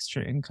as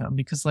extra income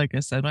because, like I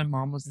said, my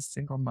mom was a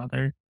single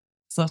mother.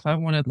 So if I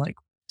wanted like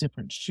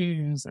different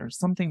shoes or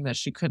something that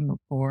she couldn't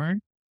afford,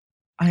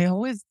 I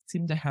always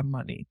seemed to have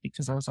money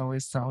because I was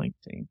always selling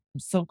things.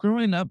 So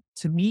growing up,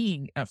 to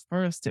me, at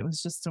first, it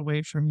was just a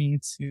way for me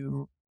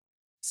to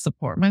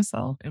support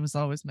myself. It was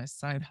always my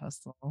side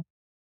hustle.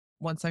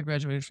 once I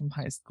graduated from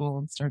high school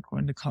and started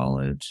going to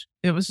college,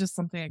 it was just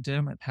something I did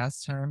in my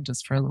pastime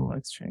just for a little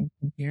extra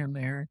income here and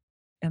there.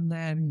 And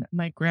then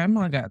my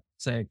grandma got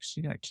sick.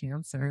 She got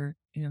cancer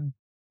in,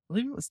 I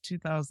believe it was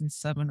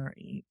 2007 or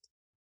 8.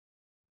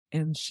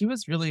 And she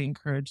was really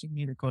encouraging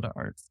me to go to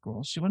art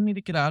school. She wanted me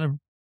to get out of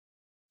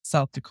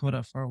South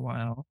Dakota for a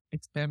while,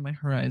 expand my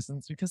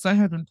horizons because I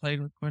had been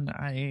playing with going to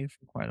IA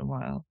for quite a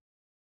while.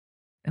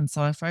 And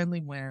so I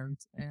finally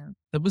went, and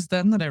it was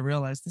then that I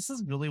realized this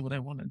is really what I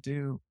want to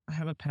do. I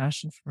have a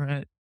passion for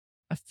it.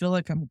 I feel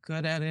like I'm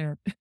good at it.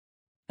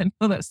 I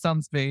know that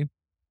sounds vague,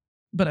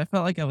 but I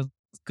felt like I was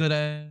good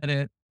at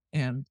it.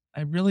 And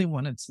I really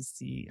wanted to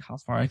see how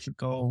far I could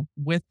go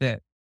with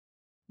it.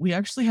 We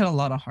actually had a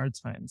lot of hard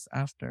times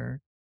after.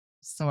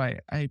 So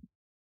I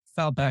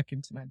fell back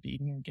into my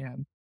being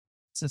again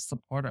to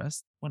support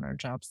us when our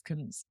jobs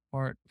couldn't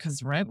support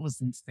because rent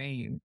was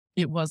insane.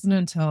 It wasn't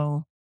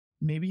until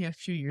maybe a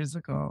few years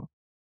ago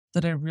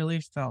that I really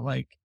felt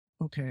like,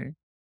 okay,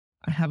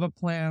 I have a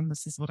plan.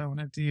 This is what I want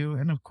to do.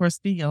 And of course,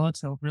 Be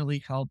Yellowtail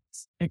really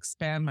helped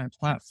expand my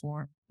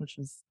platform, which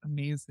was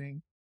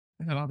amazing.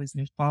 I got all these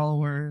new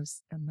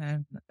followers. And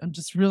then I'm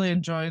just really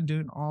enjoying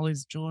doing all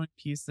these jewelry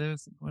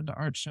pieces and going to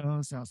art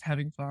shows. And I was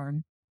having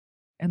fun.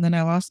 And then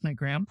I lost my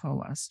grandpa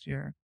last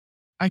year.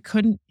 I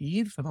couldn't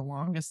bead for the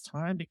longest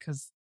time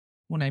because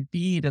when I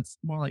bead, it's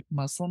more like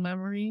muscle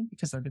memory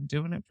because I've been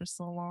doing it for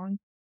so long.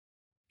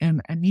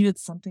 And I needed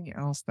something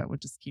else that would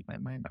just keep my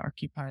mind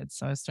occupied.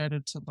 So I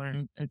started to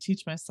learn or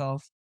teach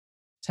myself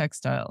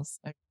textiles.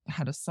 I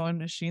had a sewing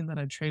machine that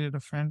I traded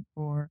a friend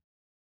for,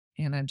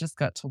 and I just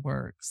got to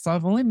work. So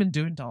I've only been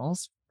doing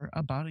dolls for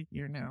about a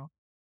year now,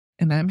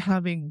 and I'm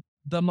having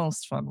the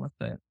most fun with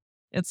it.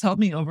 It's helped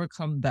me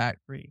overcome that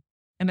grief.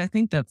 And I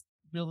think that's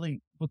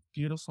really what's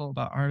beautiful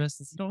about artists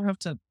is you don't have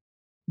to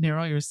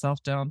narrow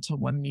yourself down to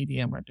one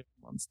medium or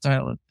one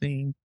style of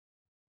thing.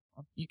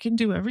 You can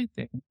do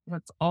everything.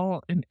 That's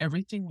all in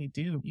everything we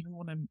do. Even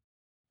when I'm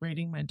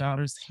braiding my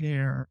daughter's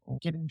hair or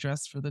getting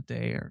dressed for the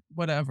day or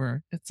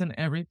whatever, it's in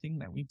everything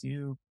that we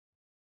do.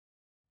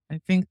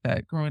 I think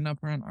that growing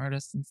up around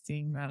artists and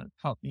seeing that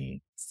helped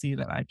me see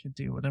that I could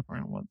do whatever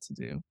I want to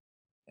do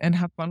and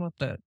have fun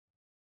with it.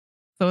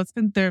 So it's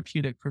been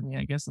therapeutic for me,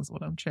 I guess is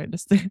what I'm trying to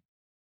say.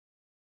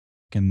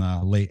 In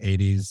the late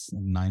 80s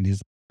and 90s,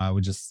 I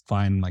would just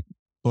find like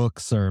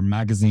books or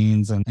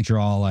magazines and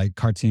draw like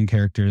cartoon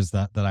characters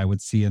that I would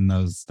see in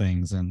those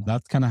things. And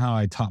that's kind of how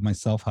I taught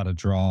myself how to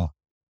draw.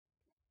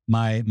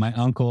 My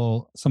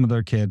uncle, some of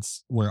their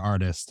kids were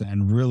artists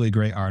and really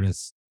great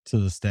artists to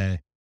this day.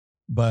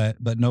 But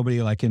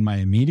nobody like in my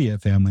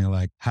immediate family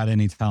like had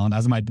any talent.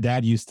 As my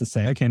dad used to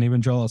say, I can't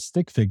even draw a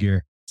stick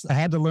figure. I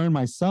had to learn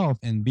myself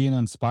and being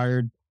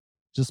inspired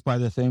just by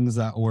the things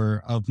that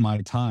were of my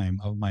time,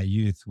 of my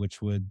youth, which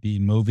would be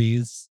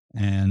movies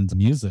and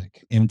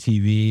music,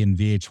 MTV and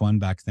VH1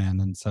 back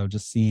then. And so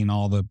just seeing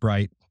all the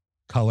bright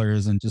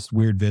colors and just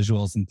weird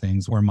visuals and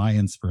things were my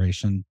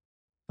inspiration.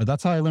 But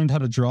that's how I learned how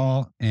to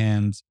draw.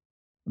 And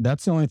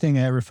that's the only thing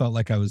I ever felt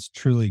like I was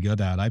truly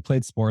good at. I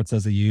played sports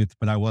as a youth,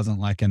 but I wasn't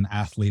like an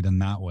athlete in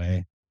that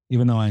way,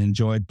 even though I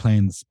enjoyed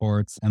playing the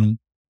sports and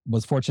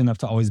was fortunate enough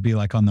to always be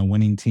like on the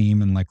winning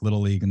team and like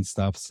little league and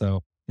stuff.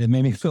 So it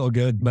made me feel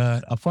good.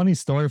 But a funny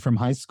story from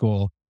high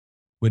school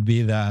would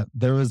be that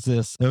there was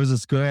this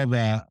girl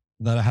that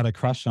I had a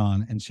crush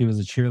on, and she was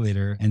a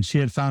cheerleader, and she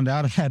had found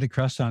out I had a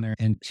crush on her,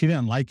 and she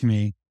didn't like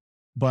me,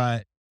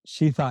 but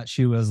she thought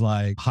she was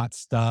like hot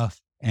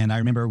stuff. And I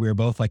remember we were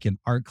both like in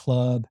art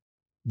club.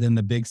 Then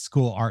the big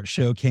school art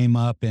show came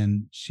up,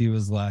 and she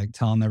was like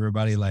telling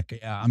everybody like,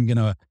 yeah, I'm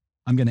gonna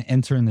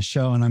enter in the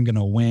show and I'm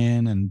gonna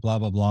win and blah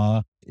blah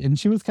blah. And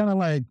she was kind of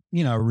like,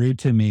 rude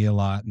to me a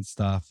lot and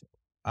stuff.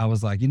 I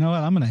was like, you know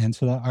what? I'm gonna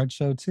enter that art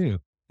show too.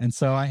 And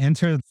so I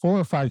entered 4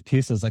 or 5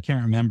 pieces. I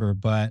can't remember,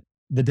 but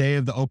the day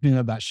of the opening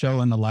of that show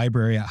in the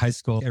library at high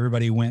school,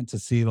 everybody went to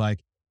see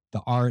like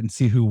the art and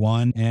see who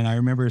won. And I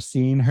remember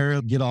seeing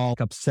her get all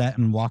upset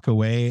and walk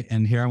away.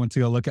 And here I went to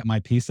go look at my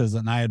pieces,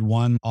 and I had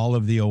won all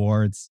of the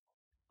awards.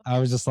 I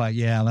was just like,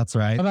 yeah, that's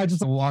right. And I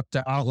just walked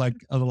out like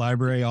of the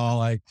library all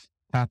like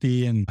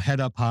happy and head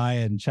up high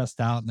and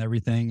chest out and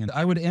everything. And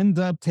I would end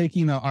up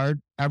taking an art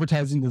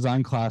advertising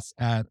design class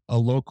at a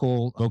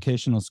local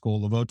vocational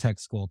school, the VOTEC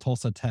school,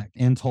 Tulsa Tech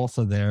in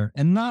Tulsa there,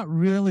 and not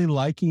really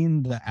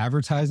liking the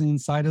advertising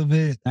side of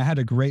it. I had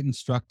a great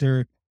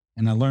instructor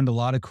and I learned a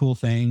lot of cool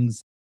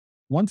things.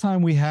 One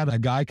time we had a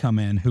guy come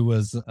in who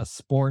was a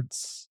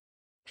sports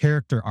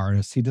character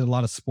artist. He did a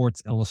lot of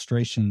sports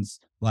illustrations,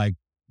 like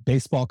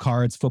baseball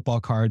cards,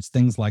 football cards,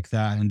 things like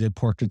that, and did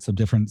portraits of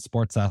different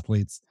sports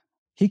athletes.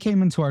 He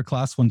came into our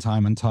class one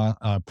time and taught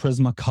a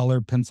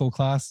Prismacolor pencil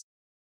class.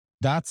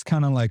 That's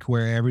kind of like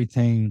where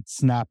everything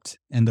snapped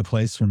into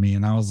place for me.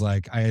 And I was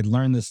like, I had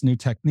learned this new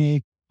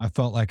technique. I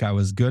felt like I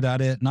was good at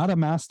it, not a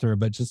master,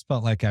 but just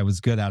felt like I was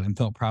good at it and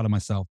felt proud of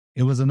myself.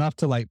 It was enough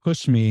to like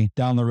push me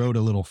down the road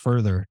a little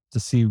further to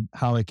see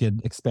how I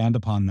could expand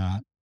upon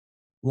that.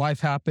 Life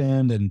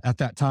happened. And at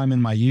that time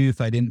in my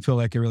youth, I didn't feel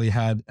like I really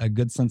had a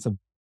good sense of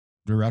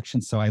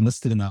direction. So I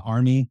enlisted in the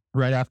army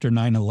right after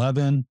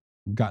 9/11,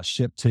 got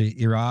shipped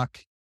to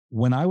Iraq.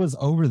 When I was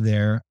over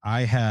there,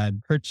 I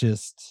had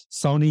purchased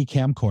Sony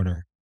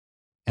camcorder.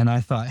 And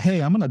I thought,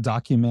 hey, I'm going to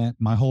document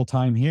my whole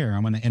time here.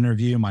 I'm going to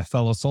interview my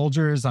fellow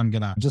soldiers. I'm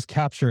going to just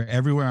capture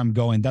everywhere I'm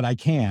going that I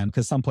can,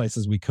 because some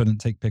places we couldn't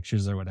take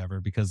pictures or whatever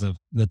because of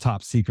the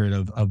top secret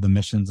of the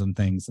missions and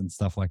things and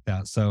stuff like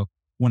that. So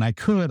when I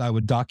could, I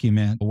would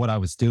document what I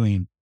was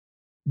doing.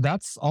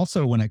 That's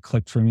also when it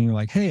clicked for me,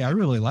 like, hey, I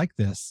really like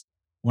this.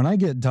 When I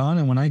get done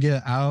and when I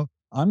get out,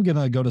 I'm going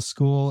to go to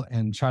school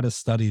and try to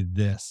study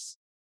this.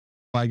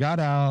 I got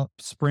out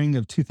spring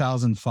of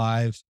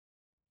 2005.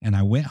 And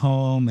I went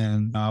home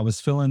and I was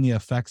feeling the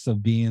effects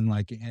of being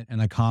like in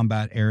a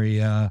combat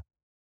area.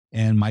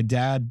 And my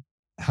dad,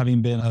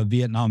 having been a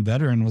Vietnam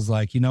veteran, was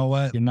like, you know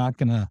what? You're not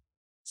going to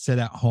sit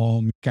at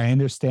home. I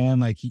understand,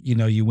 like,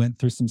 you went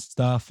through some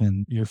stuff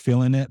and you're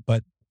feeling it,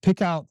 but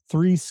pick out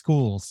 3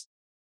 schools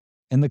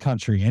in the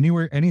country,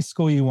 anywhere, any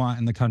school you want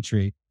in the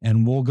country.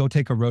 And we'll go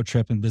take a road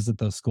trip and visit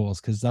those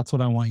schools. Cause that's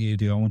what I want you to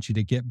do. I want you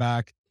to get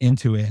back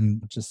into it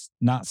and just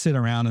not sit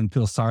around and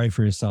feel sorry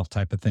for yourself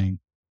type of thing.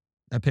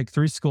 I picked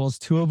 3 schools.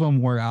 2 of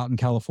them were out in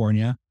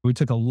California. We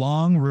took a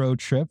long road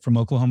trip from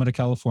Oklahoma to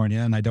California,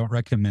 and I don't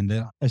recommend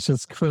it. It's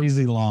just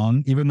crazy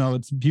long, even though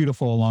it's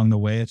beautiful along the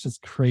way. It's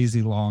just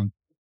crazy long.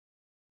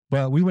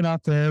 But we went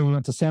out there. We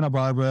went to Santa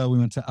Barbara. We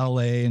went to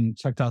LA and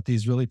checked out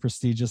these really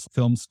prestigious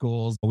film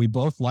schools. We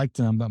both liked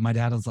them, but my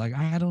dad was like,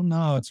 I don't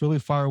know. It's really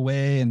far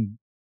away. And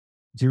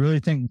do you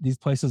really think these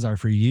places are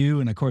for you?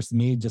 And of course,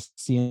 me just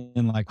seeing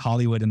like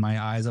Hollywood in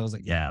my eyes, I was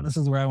like, yeah, this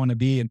is where I want to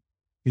be. And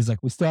he's like,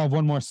 we still have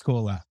one more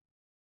school left.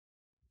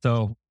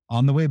 So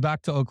on the way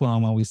back to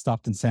Oklahoma, we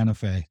stopped in Santa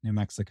Fe, New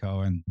Mexico,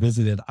 and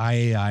visited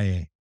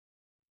IAIA.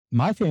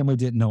 My family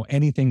didn't know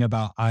anything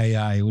about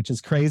IAIA, which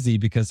is crazy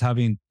because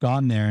having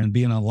gone there and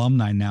being an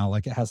alumni now,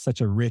 like it has such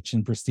a rich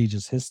and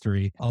prestigious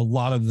history. A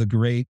lot of the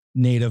great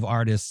Native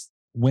artists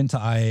went to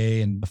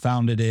IAIA and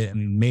founded it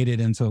and made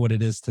it into what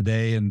it is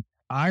today. And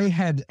I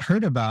had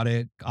heard about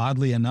it,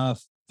 oddly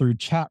enough, through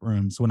chat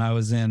rooms when I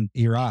was in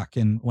Iraq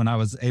and when I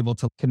was able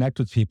to connect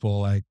with people.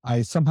 Like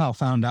I somehow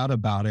found out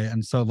about it.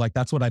 And so like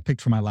that's what I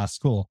picked for my last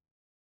school.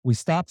 We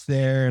stopped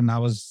there and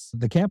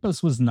the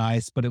campus was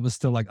nice, but it was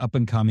still like up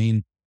and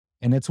coming.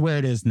 And it's where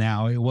it is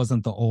now. It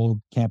wasn't the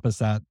old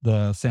campus at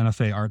the Santa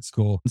Fe Art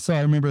School. So I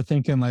remember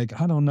thinking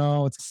like, I don't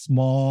know, it's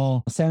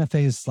small. Santa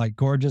Fe is like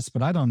gorgeous,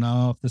 but I don't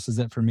know if this is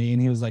it for me.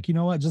 And he was like, you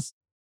know what, just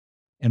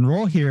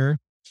enroll here,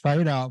 try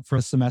it out for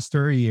a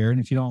semester or a year. And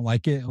if you don't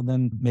like it, well,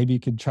 then maybe you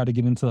could try to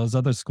get into those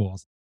other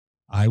schools.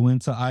 I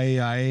went to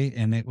IAI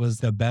and it was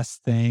the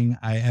best thing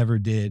I ever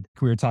did.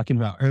 We were talking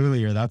about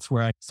earlier. That's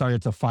where I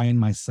started to find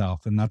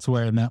myself. And that's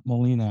where I met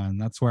Melina. And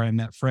that's where I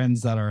met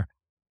friends that are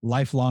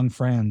lifelong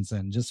friends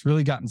and just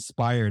really got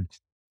inspired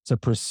to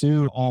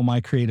pursue all my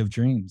creative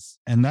dreams.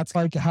 And that's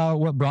like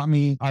what brought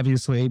me,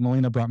 obviously,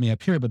 Melina brought me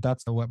up here, but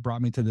that's what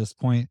brought me to this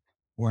point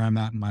where I'm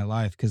at in my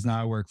life. Because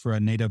now I work for a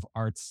Native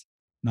arts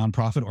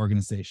nonprofit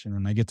organization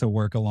and I get to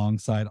work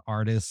alongside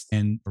artists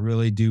and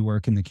really do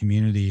work in the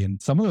community.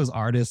 And some of those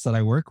artists that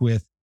I work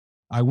with,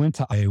 I went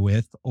to IA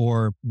with,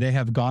 or they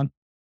have gone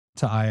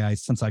to II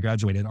since I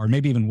graduated, or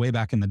maybe even way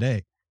back in the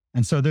day.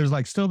 And so there's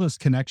like still this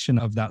connection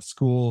of that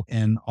school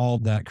and all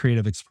that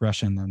creative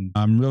expression. And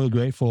I'm really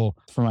grateful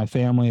for my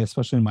family,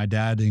 especially my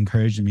dad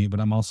encouraging me, but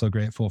I'm also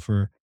grateful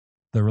for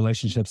the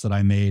relationships that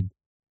I made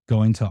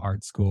going to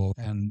art school,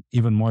 and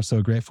even more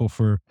so grateful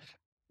for,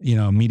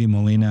 meeting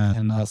Melina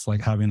and us like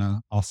having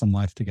an awesome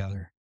life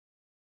together.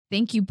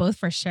 Thank you both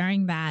for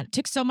sharing that. It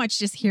took so much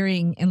just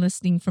hearing and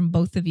listening from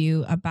both of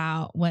you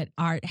about what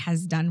art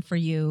has done for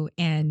you.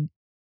 And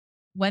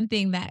one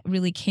thing that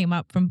really came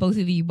up from both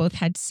of you both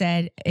had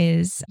said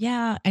is,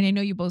 yeah, and I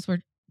know you both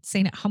were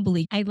saying it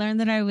humbly, I learned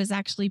that I was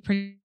actually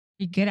pretty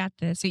good at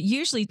this. So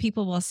usually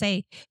people will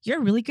say, you're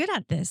really good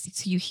at this.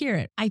 So you hear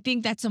it. I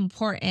think that's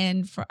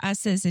important for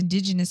us as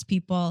Indigenous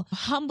people,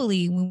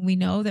 humbly, when we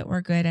know that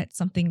we're good at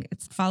something,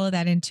 it's follow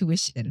that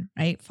intuition,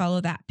 right?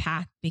 Follow that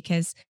path,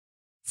 because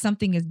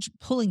something is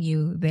pulling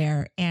you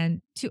there,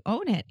 and to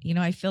own it.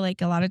 I feel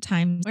like a lot of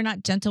times we're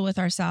not gentle with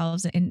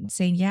ourselves and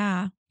saying,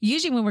 yeah,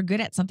 usually when we're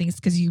good at something, it's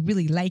because you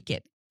really like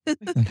it.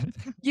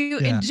 You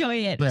enjoy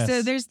it. Yes.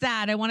 So there's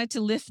that. I wanted to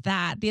lift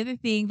that. The other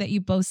thing that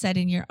you both said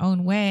in your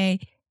own way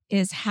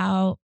is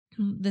how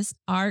this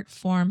art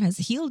form has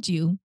healed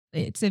you.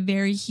 It's a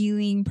very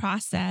healing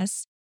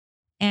process.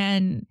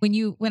 And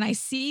when I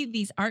see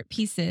these art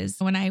pieces,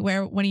 when I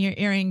wear one of your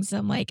earrings,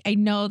 I'm like, I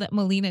know that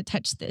Melina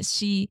touched this.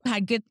 She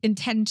had good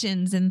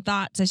intentions and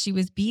thoughts as she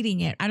was beating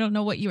it. I don't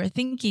know what you were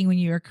thinking when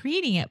you were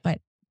creating it, but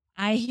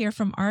I hear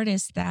from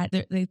artists that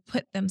they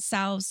put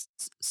themselves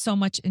so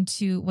much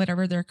into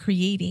whatever they're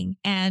creating.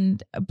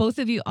 And both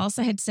of you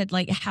also had said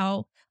like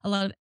how a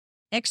lot of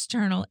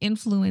external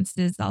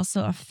influences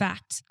also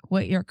affect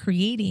what you're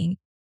creating,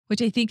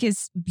 which I think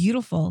is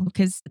beautiful,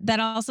 because that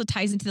also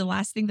ties into the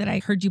last thing that I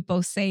heard you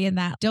both say, in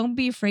that don't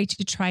be afraid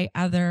to try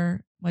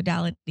other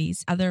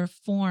modalities, other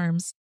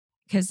forms,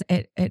 because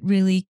it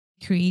really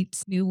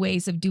create new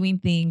ways of doing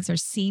things or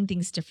seeing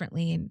things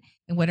differently in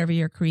whatever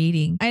you're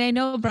creating. And I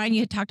know, Brian,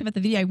 you had talked about the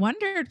video. I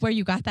wondered where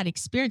you got that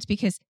experience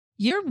because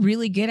you're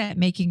really good at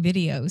making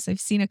videos. I've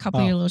seen a couple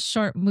of Oh, your little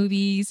short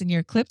movies and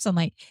your clips. I'm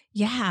like,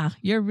 yeah,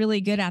 you're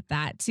really good at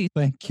that too.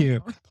 thank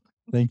you.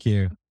 Thank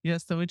you. Yeah,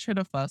 so we try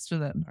to foster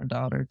that in our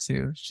daughter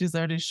too. She's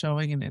already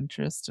showing an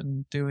interest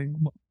in doing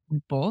what we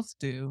both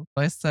do.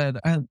 I said,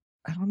 I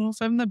don't know if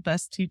I'm the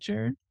best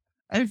teacher.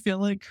 I feel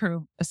like her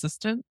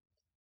assistant.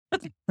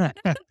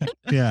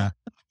 Yeah.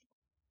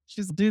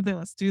 She's do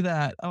this, do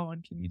that. Oh,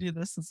 and can you do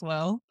this as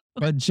well?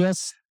 But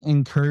just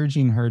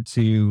encouraging her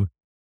to,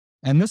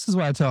 and this is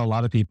what I tell a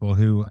lot of people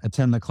who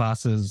attend the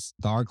classes,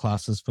 the art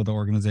classes for the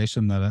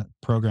organization that I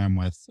program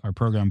with or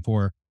program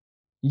for.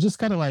 You just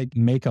got to like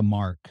make a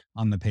mark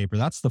on the paper.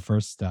 That's the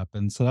first step.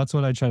 And so that's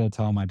what I try to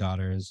tell my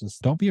daughter is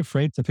just don't be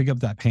afraid to pick up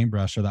that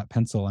paintbrush or that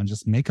pencil and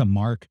just make a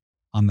mark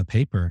on the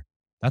paper.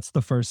 That's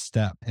the first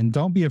step. And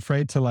don't be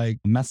afraid to like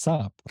mess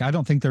up. I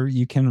don't think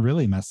you can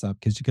really mess up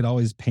because you could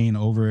always paint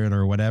over it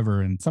or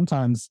whatever. And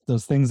sometimes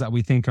those things that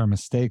we think are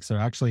mistakes are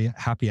actually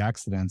happy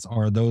accidents,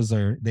 or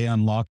they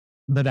unlock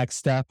the next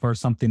step or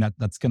something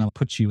that's going to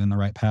put you in the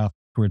right path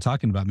we're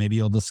talking about. Maybe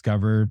you'll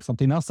discover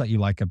something else that you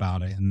like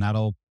about it, and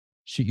that'll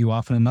shoot you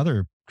off in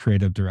another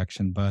creative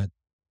direction. But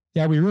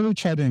yeah, we really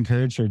try to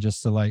encourage her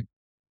just to like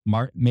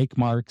make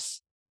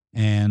marks.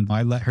 And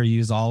I let her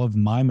use all of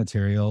my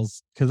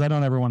materials because I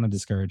don't ever want to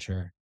discourage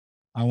her.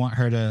 I want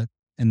her to,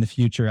 in the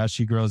future, as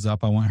she grows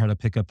up, I want her to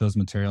pick up those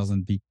materials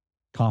and be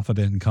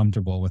confident and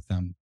comfortable with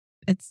them.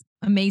 It's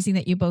amazing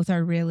that you both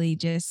are really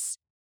just,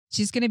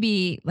 she's going to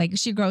be like,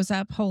 she grows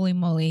up, holy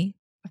moly.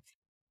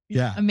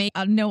 Yeah.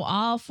 Know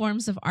all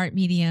forms of art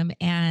medium.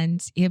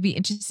 And it'll be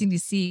interesting to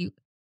see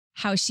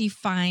how she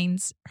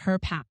finds her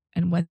path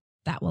and what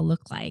that will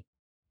look like.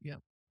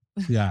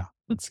 Yeah.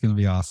 It's going to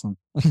be awesome.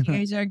 You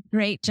guys are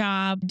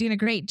doing a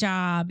great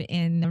job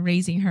in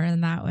raising her in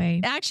that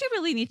way. Actually,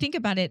 really, when you think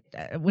about it,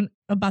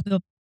 about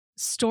the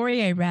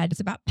story I read, it's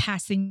about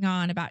passing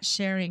on, about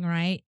sharing,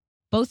 right?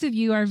 Both of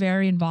you are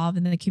very involved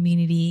in the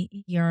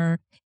community. You're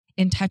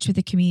in touch with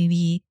the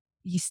community.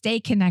 You stay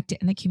connected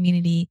in the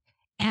community,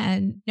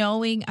 and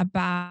knowing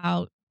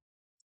about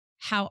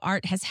how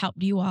art has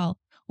helped you all.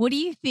 What do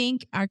you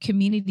think our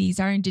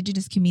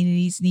Indigenous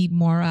communities need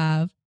more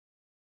of?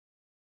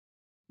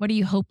 What are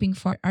you hoping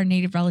for our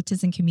Native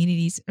relatives and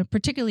communities,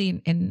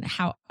 particularly in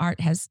how art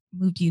has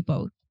moved you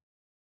both?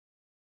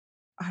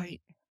 I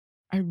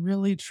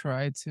really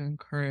try to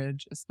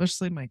encourage,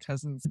 especially my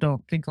cousins,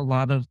 don't think a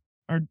lot of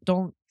or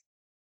don't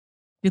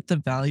get the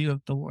value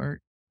of the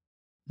work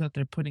that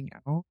they're putting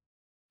out.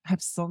 I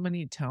have so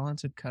many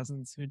talented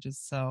cousins who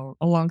just sell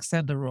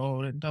alongside the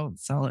road and don't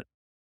sell it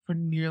for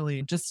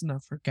nearly just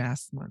enough for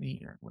gas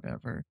money or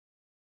whatever.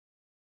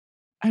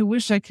 I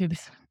wish I could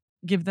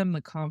give them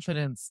the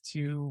confidence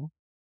to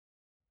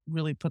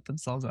really put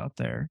themselves out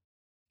there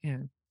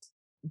and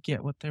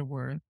get what they're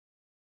worth.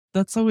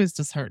 That's always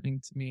disheartening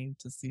to me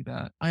to see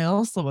that. I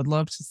also would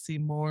love to see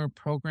more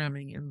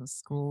programming in the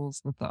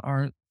schools with the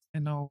art. I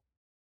know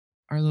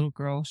our little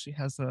girl, she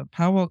has a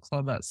powwow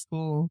club at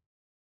school.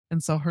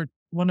 And so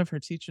one of her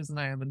teachers and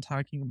I have been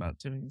talking about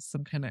doing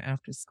some kind of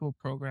after school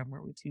program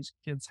where we teach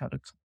kids how to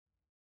cook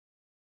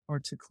or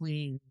to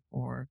clean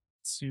or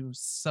to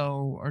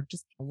sew or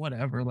just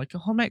whatever, like a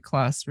home ec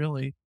class,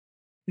 really,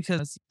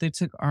 because they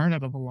took art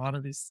out of a lot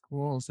of these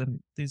schools,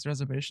 and these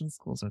reservation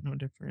schools are no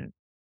different.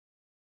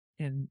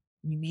 And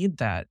you need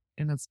that.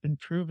 And it's been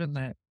proven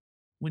that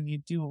when you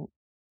do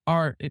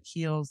art, it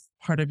heals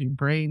part of your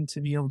brain to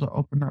be able to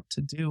open up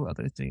to do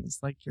other things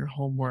like your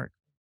homework,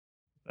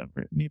 whatever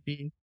it may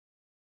be.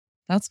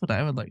 That's what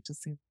I would like to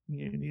see in the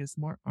community is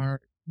more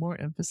art, more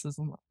emphasis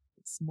on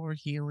it's more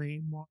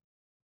healing,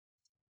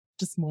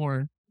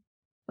 more.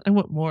 I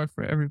want more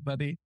for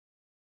everybody.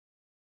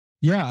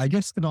 Yeah, I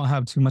guess I don't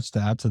have too much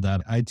to add to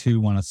that. I too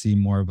want to see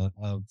more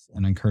of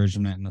an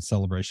encouragement and a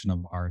celebration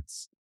of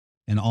arts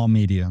in all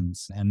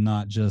mediums, and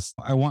not just,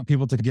 I want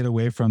people to get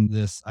away from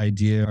this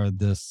idea or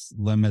this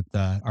limit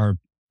that are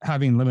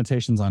having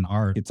limitations on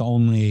art. It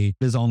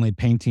is only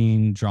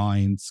painting,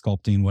 drawing,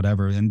 sculpting,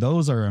 whatever. And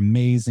those are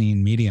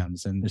amazing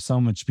mediums. And there's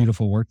so much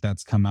beautiful work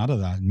that's come out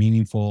of that,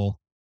 meaningful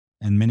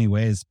in many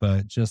ways.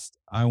 But just,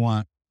 I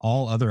want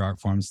all other art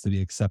forms to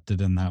be accepted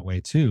in that way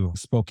too.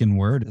 Spoken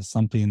word is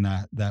something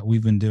that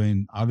we've been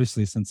doing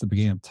obviously since the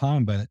beginning of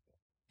time,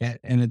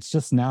 and it's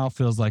just now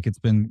feels like it's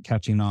been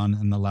catching on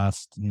in the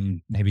last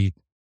maybe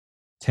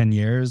 10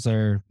 years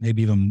or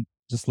maybe even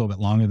just a little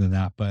bit longer than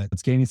that, but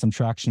it's gaining some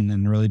traction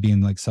and really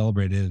being like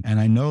celebrated. And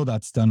I know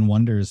that's done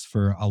wonders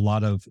for a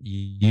lot of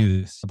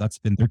youth. That's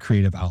been their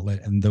creative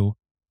outlet and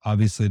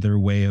obviously their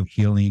way of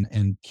healing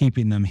and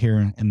keeping them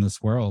here in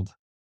this world.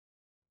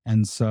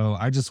 And so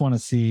I just want to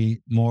see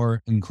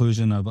more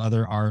inclusion of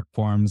other art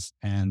forms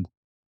and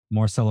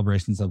more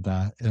celebrations of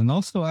that. And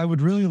also I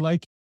would really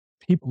like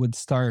people would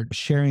start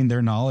sharing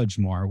their knowledge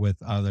more with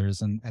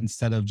others, and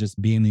instead of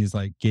just being these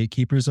like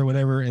gatekeepers or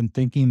whatever and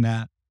thinking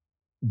that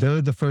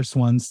they're the first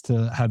ones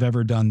to have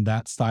ever done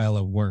that style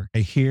of work. I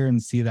hear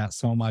and see that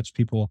so much.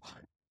 People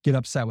get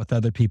upset with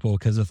other people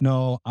because if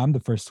no, I'm the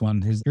first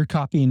one who's you're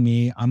copying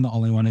me. I'm the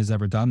only one who's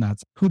ever done that.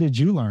 So who did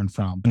you learn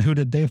from? And who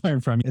did they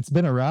learn from? It's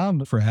been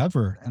around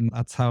forever. And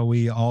that's how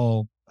we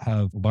all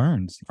have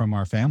learned from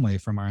our family,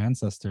 from our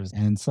ancestors.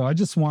 And so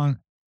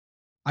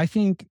I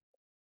think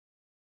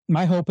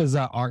my hope is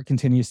that art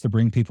continues to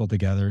bring people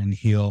together and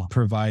heal,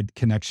 provide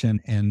connection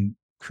and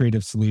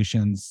creative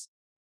solutions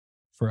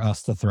for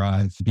us to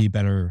thrive, be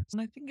better. And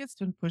I think it's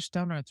been pushed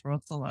down our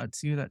throats a lot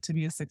too, that to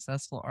be a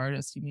successful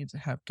artist, you need to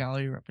have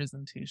gallery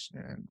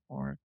representation,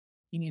 or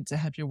you need to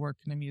have your work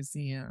in a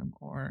museum,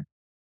 or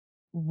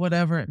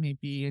whatever it may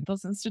be. And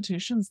those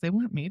institutions, they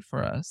weren't made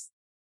for us.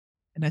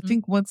 And I Mm.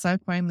 think once I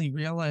finally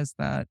realized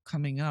that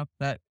coming up,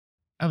 that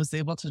I was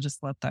able to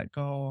just let that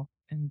go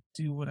and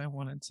do what I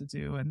wanted to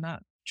do and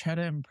not try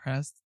to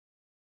impress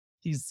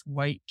these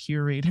white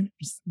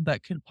curators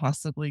that could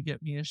possibly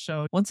get me a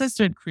show. Once I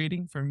started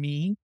creating for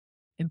me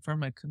and for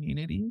my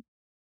community,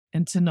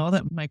 and to know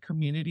that my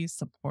community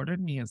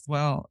supported me as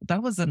well,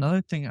 that was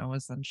another thing I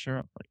was unsure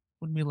of. Like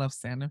when we left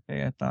Santa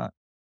Fe, I thought,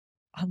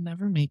 I'll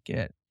never make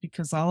it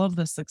because all of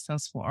the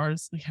successful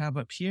artists we have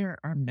up here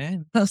are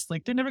men. That's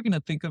like, they're never going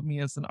to think of me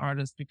as an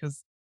artist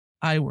because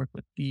I work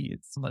with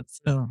beads. So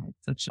that's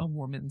such a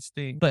woman's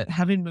thing. But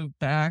having moved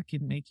back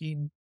and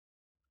making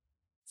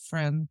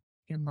friends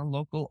in the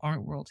local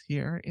art world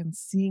here and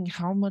seeing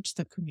how much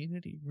the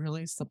community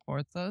really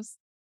supports us,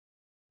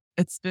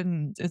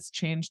 it's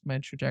changed my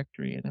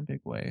trajectory in a big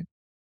way.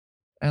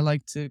 I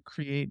like to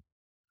create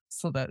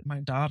so that my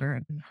daughter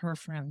and her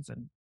friends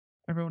and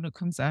everyone who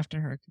comes after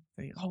her can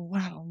say, "Oh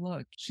wow,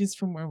 look, she's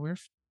from where we're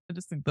from." I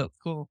just think that's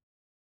cool.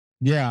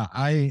 Yeah,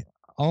 I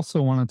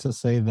also wanted to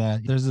say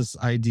that there's this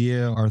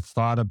idea or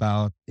thought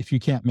about if you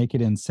can't make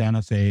it in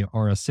Santa Fe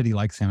or a city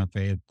like Santa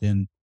Fe,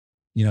 then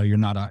you're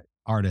not an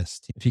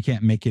artist. If you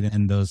can't make it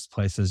in those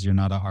places, you're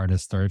not an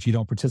artist. Or if you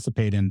don't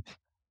participate in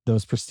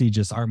those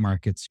prestigious art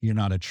markets, you're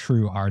not a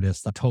true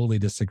artist. I totally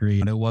disagree.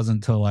 And it wasn't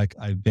until like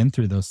I've been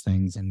through those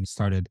things and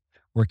started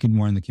working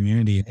more in the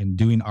community and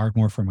doing art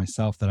more for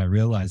myself that I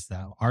realized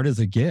that art is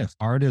a gift.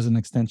 Art is an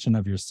extension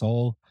of your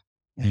soul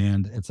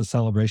and it's a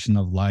celebration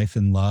of life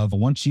and love.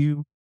 Once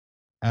you,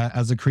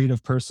 as a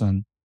creative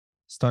person,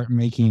 start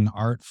making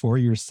art for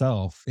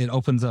yourself, it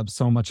opens up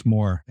so much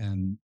more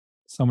and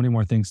so many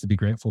more things to be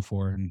grateful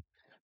for. And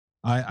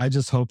I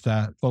just hope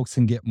that folks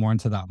can get more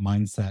into that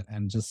mindset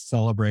and just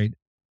celebrate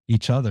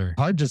each other.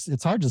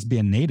 It's hard just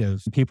being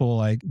native. People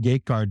like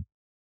gateguard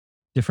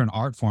different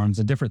art forms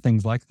and different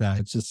things like that.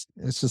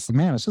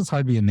 Man, it's just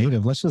hard being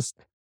native.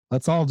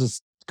 Let's all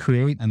just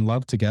create and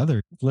love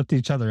together, lift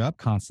each other up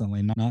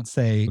constantly, not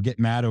say get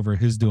mad over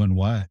who's doing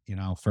what,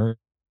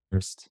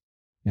 first.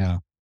 Yeah.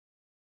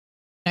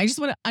 I just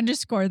want to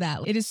underscore that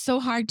it is so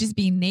hard just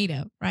being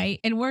native, right?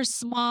 And we're a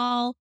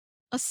small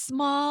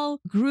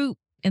group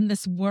in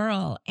this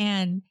world,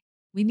 and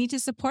we need to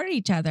support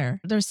each other.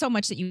 There's so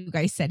much that you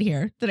guys said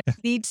here that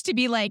needs to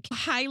be like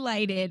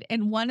highlighted.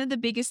 And one of the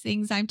biggest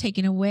things I'm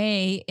taking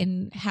away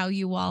in how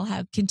you all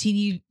have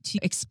continued to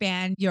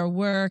expand your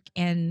work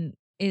and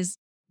is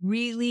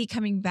really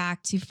coming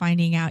back to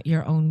finding out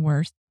your own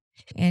worth.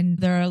 And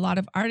there are a lot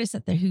of artists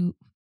out there who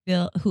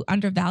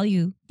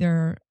undervalue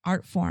their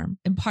art form.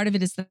 And part of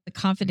it is the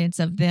confidence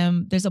of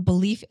them. There's a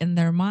belief in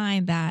their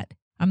mind that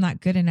I'm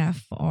not good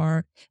enough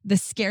or the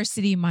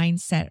scarcity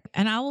mindset.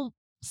 And I will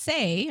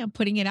say, I'm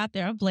putting it out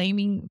there, I'm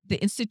blaming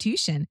the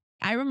institution.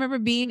 I remember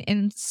being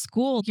in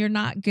school, you're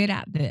not good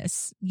at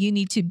this. You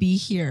need to be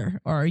here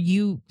or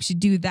you should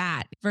do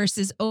that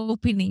versus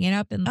opening it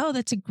up and, oh,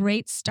 that's a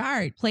great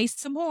start. Play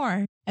some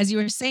more. As you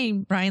were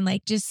saying, Brian,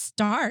 like just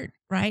start,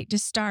 right?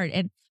 Just start.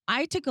 And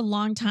I took a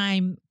long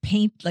time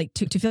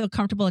to feel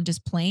comfortable in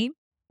just playing.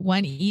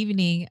 One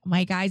evening,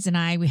 my guys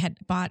and we had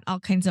bought all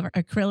kinds of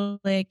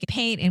acrylic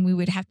paint and we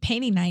would have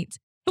painting nights.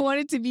 I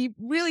wanted to be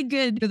really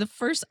good for the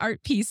first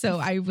art piece. So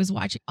I was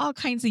watching all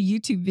kinds of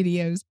YouTube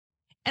videos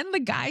and the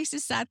guys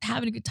just sat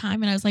having a good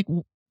time. And I was like,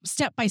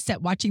 step by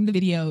step watching the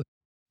video.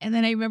 And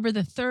then I remember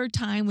the third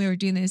time we were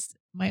doing this,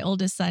 my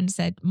oldest son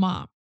said,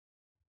 Mom,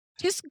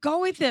 just go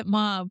with it,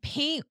 Mom.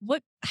 Paint.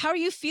 How are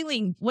you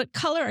feeling? What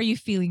color are you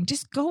feeling?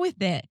 Just go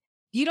with it.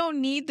 You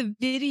don't need the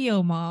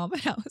video, Mom.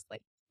 And I was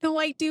like, no,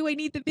 I do. I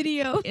need the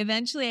video.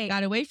 Eventually, I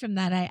got away from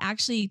that. I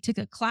actually took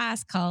a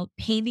class called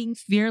Painting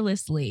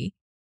Fearlessly.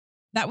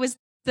 That was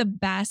the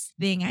best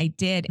thing I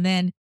did. And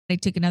then I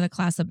took another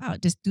class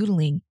about just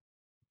doodling.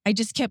 I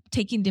just kept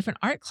taking different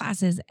art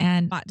classes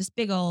and bought this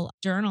big old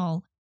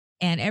journal.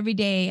 And every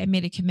day I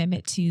made a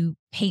commitment to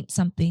paint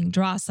something,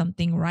 draw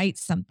something, write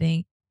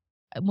something.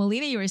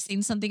 Melina, you were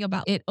saying something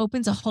about it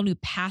opens a whole new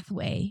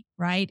pathway,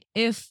 right?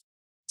 If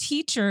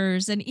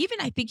teachers and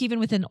I think even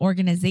within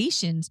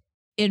organizations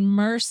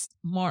immerse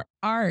more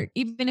art,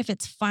 even if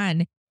it's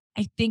fun,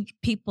 I think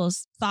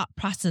people's thought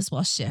process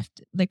will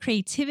shift. The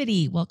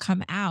creativity will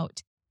come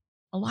out.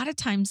 A lot of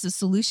times the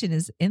solution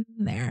is in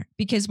there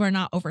because we're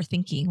not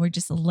overthinking. We're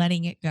just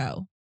letting it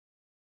go.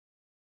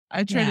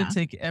 I try Yeah. to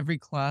take every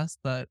class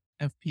that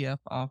FPF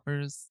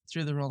offers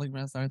through the Rolling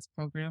Res Arts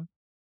program.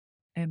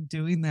 And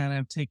doing that,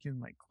 I've taken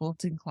like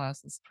quilting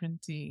classes,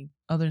 printing,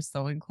 other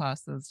sewing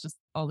classes, just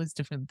all these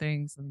different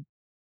things. And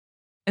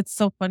it's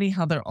so funny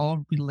how they're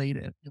all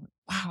related. You're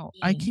like, wow,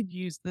 I Mm. could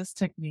use this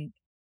technique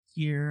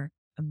here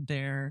and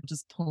there,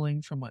 just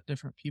pulling from what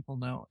different people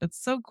know.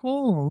 It's so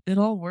cool. It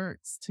all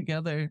works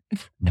together.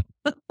 Yeah.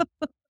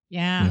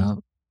 Yeah.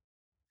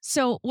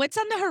 So, what's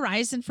on the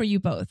horizon for you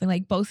both? And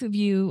like both of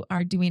you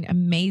are doing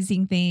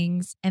amazing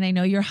things. And I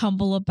know you're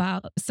humble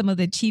about some of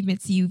the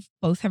achievements you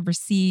both have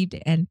received.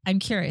 And I'm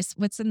curious,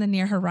 what's in the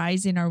near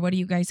horizon or what are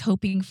you guys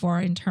hoping for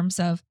in terms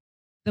of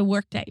the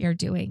work that you're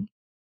doing?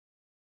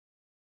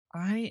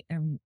 I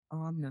am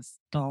on this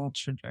doll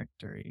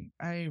trajectory.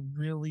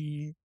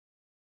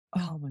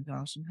 Oh my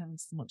gosh, I'm having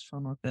so much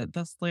fun with it.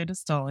 This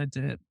latest doll I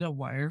did, the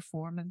wire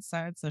form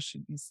inside, so it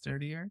should be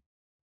sturdier.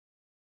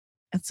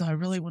 And so I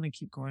really want to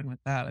keep going with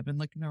that. I've been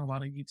looking at a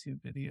lot of YouTube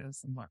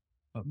videos and what,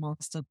 but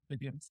most of the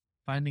videos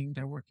finding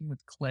they're working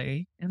with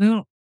clay.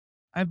 And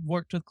I've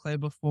worked with clay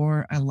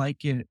before. I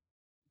like it,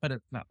 but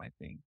it's not my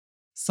thing.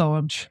 So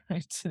I'm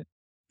trying to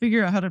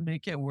figure out how to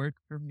make it work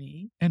for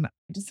me. And I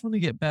just want to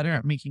get better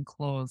at making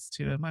clothes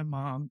too. And my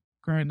mom,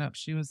 growing up,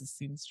 she was a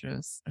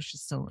seamstress, or she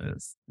still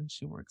is, and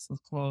she works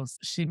with clothes.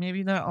 She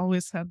maybe not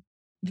always had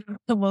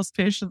the most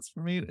patience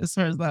for me as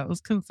far as that was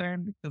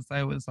concerned, because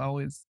I was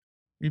always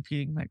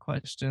repeating that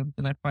question.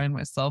 And I find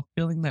myself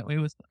feeling that way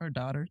with our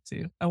daughter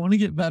too. I want to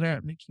get better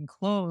at making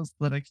clothes,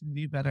 but I can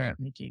be better at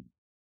making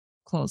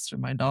clothes for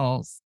my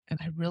dolls. And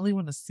I really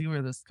want to see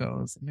where this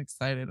goes. I'm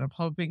excited. I'm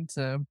hoping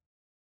to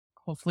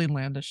hopefully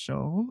land a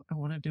show. I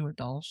want to do a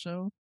doll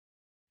show.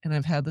 And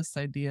I've had this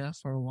idea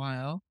for a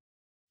while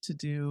to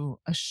do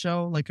a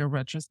show, like a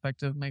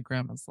retrospective of my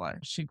grandma's life.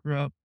 She grew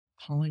up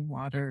hauling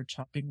water,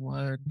 chopping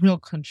wood, real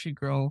country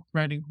girl,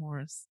 riding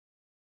horse.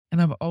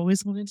 And I've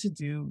always wanted to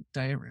do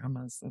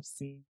dioramas of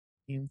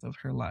scenes of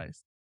her life.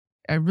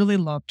 I really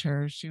loved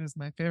her. She was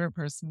my favorite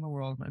person in the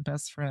world, my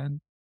best friend.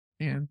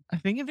 And I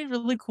think it'd be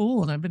really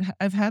cool. And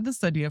I've had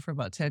this idea for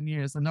about 10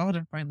 years. And now that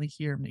I'm finally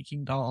here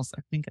making dolls,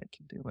 I think I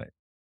can do it.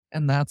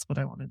 And that's what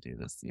I want to do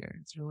this year.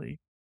 It's really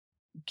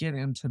get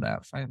into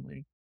that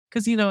finally.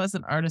 Because, as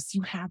an artist,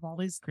 you have all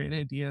these great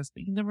ideas,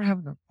 but you never have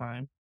enough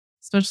time,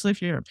 especially if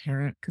you're a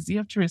parent, because you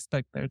have to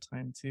respect their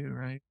time too,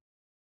 right?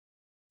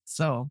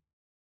 So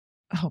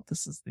I hope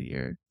this is the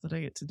year that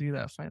I get to do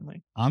that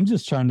finally. I'm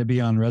just trying to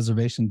be on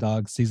Reservation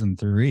Dogs season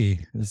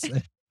 3.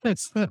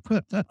 It's Well,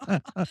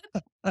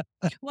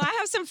 I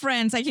have some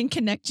friends. I can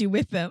connect you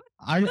with them.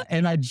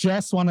 I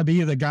just want to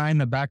be the guy in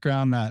the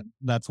background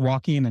that's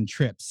walking and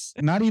trips.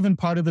 Not even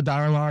part of the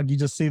dialogue. You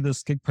just see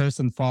this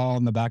person fall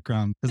in the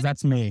background because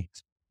that's me.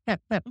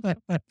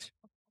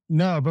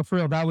 No, but for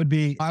real,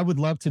 I would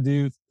love to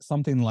do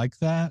something like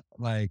that.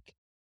 Like,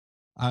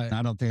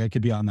 I don't think I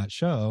could be on that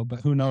show,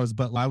 but who knows?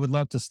 But I would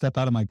love to step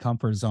out of my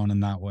comfort zone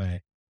in that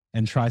way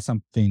and try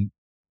something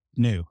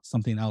new,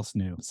 something else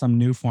new, some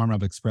new form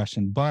of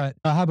expression. But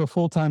I have a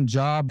full-time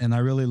job and I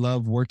really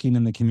love working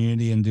in the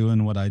community and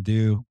doing what I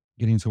do,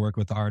 getting to work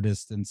with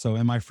artists. And so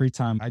in my free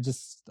time,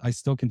 I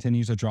still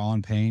continue to draw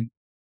and paint.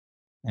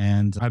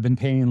 And I've been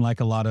painting like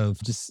a lot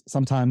of just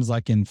sometimes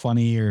like in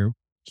funny or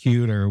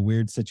cute or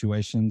weird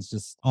situations,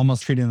 just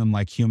almost treating them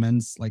like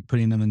humans, like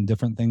putting them in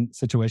different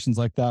situations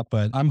like that.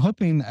 But I'm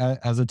hoping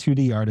as a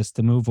 2D artist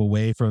to move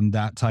away from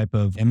that type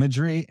of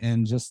imagery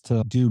and just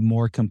to do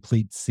more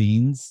complete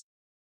scenes.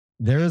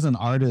 There is an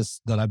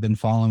artist that I've been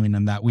following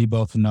and that we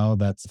both know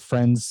that's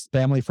friends,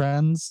 family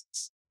friends.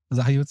 Is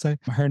that how you would say?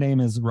 Her name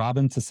is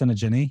Robin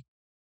Ticinagini.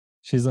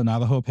 She's a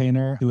Navajo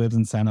painter who lives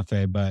in Santa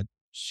Fe, but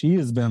she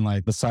has been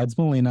like, besides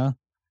Melina,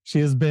 she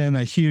has been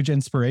a huge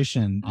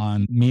inspiration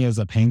on me as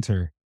a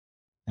painter.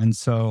 And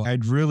so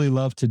I'd really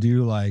love to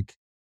do like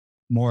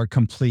more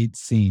complete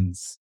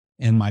scenes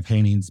in my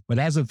paintings. But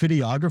as a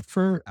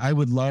videographer, I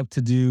would love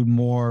to do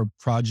more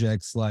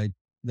projects like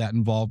that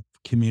involve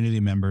community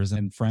members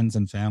and friends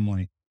and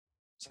family.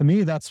 To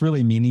me, that's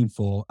really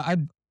meaningful.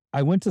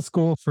 I went to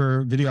school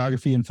for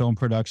videography and film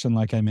production,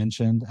 like I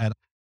mentioned,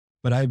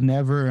 but I've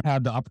never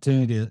had the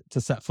opportunity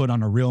to set foot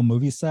on a real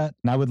movie set.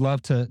 And I would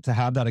love to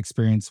have that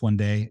experience one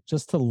day,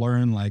 just to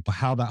learn like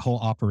how that whole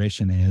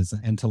operation is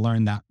and to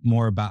learn that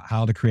more about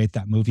how to create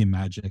that movie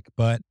magic.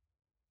 But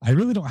I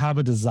really don't have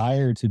a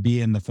desire to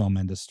be in the film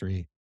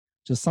industry.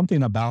 Just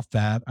something about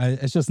that.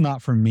 It's just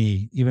not for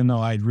me, even though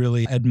I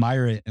really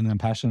admire it and I'm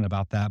passionate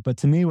about that. But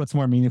to me, what's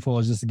more meaningful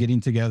is just getting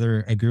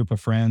together a group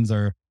of friends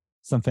or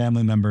some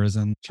family members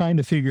and trying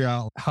to figure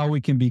out how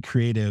we can be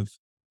creative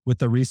with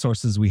the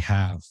resources we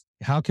have.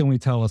 How can we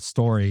tell a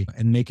story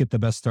and make it the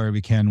best story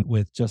we can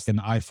with just an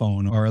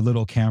iPhone or a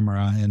little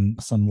camera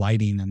and some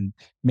lighting and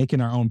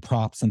making our own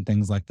props and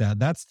things like that?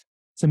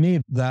 To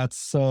me, that's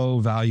so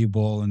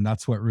valuable. And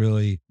that's what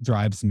really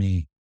drives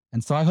me.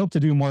 And so I hope to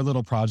do more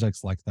little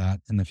projects like that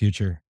in the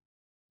future.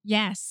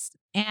 Yes.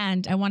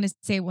 And I want to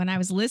say, when I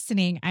was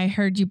listening, I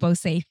heard you both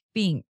say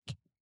think.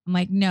 I'm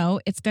like,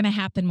 no, it's going to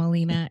happen,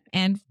 Melina.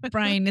 And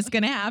Brian, it's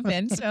going to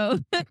happen. So,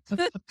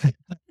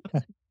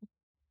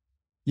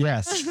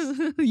 Yes.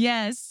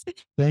 yes.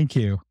 Thank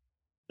you.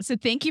 So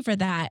thank you for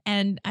that.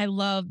 And I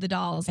love the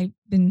dolls. I've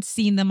been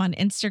seeing them on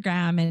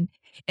Instagram, and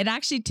it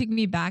actually took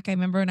me back. I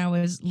remember when I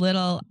was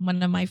little,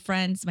 one of my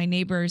friends, my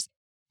neighbors,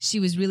 she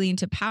was really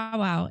into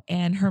powwow,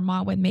 and her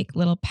mom would make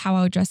little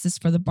powwow dresses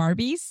for the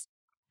Barbies.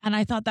 And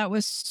I thought that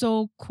was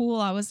so cool.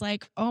 I was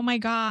like, "Oh my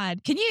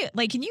god. Can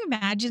you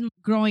imagine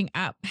growing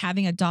up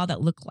having a doll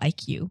that looked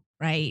like you?"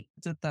 Right?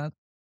 Did that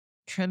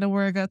kind of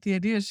where I got the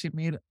idea. She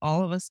made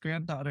all of us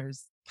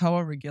granddaughters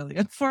power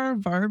regalia for our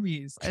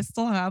Barbies. I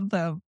still have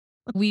them.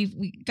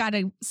 We got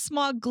a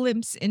small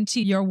glimpse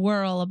into your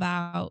world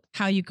about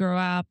how you grew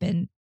up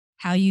and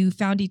how you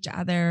found each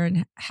other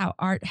and how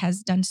art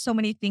has done so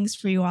many things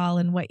for you all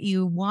and what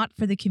you want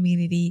for the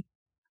community.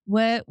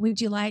 What would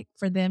you like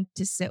for them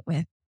to sit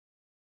with?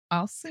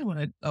 I'll say what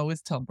I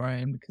always tell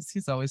Brian because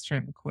he's always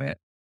trying to quit.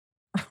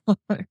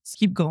 Just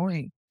keep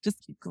going.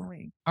 Just keep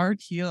going.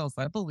 Art heals.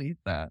 I believe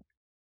that.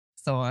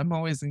 So I'm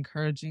always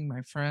encouraging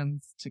my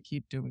friends to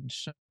keep doing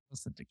shows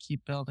and to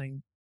keep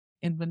building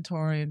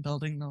inventory and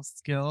building those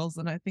skills.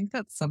 And I think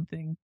that's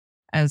something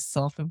as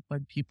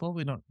self-employed people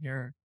we don't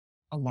hear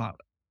a lot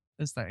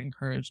is that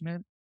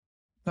encouragement.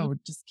 So we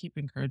just keep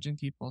encouraging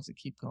people to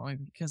keep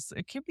going because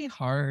it can be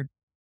hard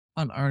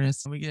on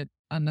artists. We get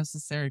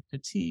unnecessary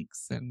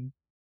critiques and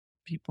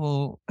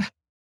people,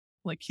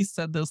 like he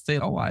said, they'll say,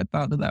 "Oh, I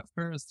thought of that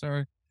first,"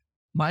 or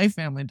 "My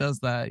family does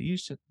that. You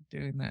should be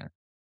doing that."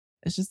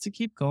 It's just to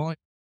keep going.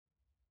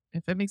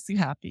 If it makes you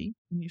happy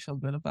and you feel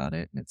good about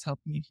it and it's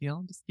helping you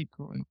heal, just keep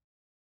going.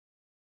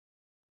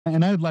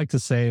 And I'd like to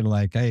say,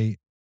 like,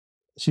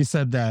 she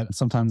said that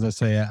sometimes I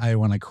say I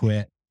want to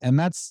quit. And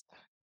that's,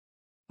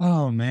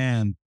 oh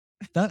man,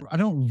 that I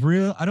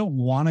don't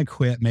want to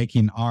quit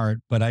making art,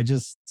 but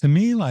to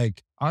me,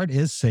 like, art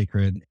is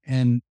sacred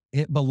and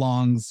it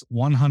belongs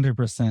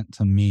 100%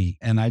 to me.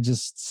 And I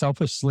just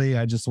selfishly,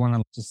 I just want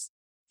to just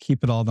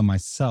keep it all to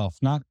myself.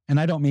 Not, and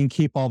I don't mean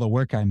keep all the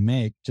work I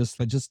make, just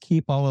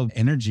keep all of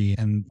energy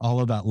and all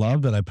of that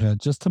love that I put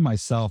just to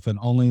myself. And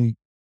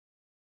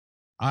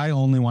I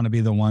only want to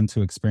be the one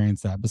to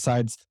experience that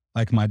besides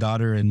like my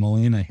daughter and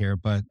Melina here.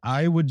 But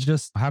I would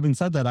just, having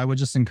said that, I would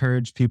just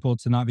encourage people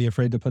to not be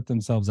afraid to put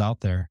themselves out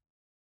there.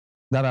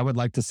 That I would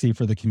like to see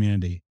for the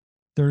community.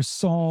 There's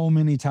so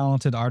many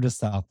talented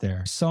artists out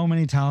there, so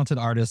many talented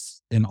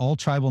artists in all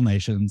tribal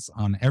nations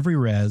on every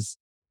res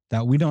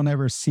that we don't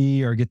ever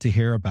see or get to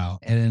hear about.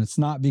 And it's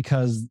not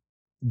because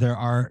their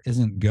art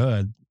isn't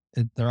good,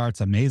 their art's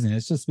amazing.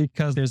 It's just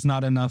because there's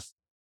not enough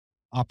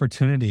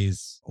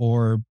opportunities,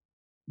 or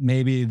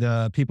maybe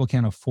the people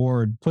can't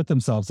afford put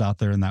themselves out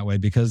there in that way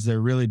because they're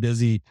really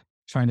busy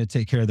trying to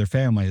take care of their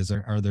families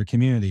or their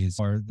communities,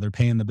 or they're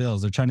paying the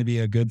bills. They're trying to be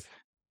a good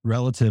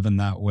relative in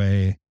that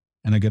way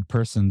and a good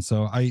person.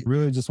 So I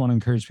really just want to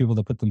encourage people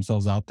to put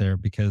themselves out there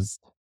because,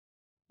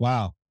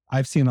 wow,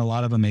 I've seen a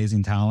lot of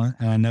amazing talent,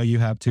 and I know you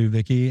have too,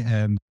 Vicky.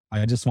 And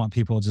I just want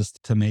people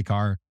just to make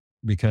art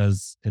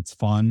because it's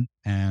fun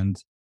and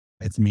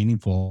it's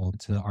meaningful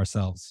to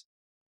ourselves.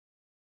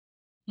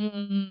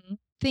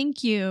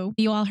 Thank you.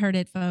 You all heard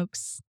it,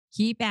 folks.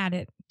 Keep at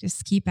it.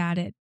 Just keep at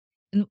it.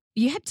 And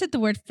you had said the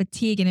word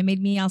fatigue, and it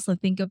made me also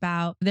think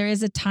about there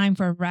is a time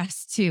for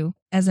rest too,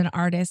 as an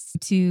artist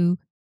to,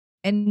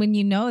 and when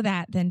you know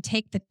that, then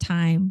take the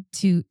time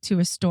to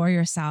restore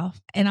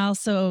yourself, and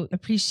also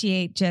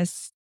appreciate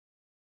just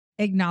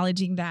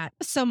acknowledging that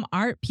some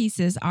art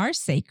pieces are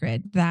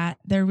sacred, that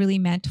they're really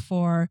meant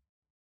for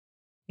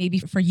maybe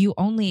for you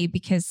only,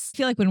 because I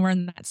feel like when we're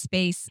in that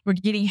space, we're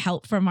getting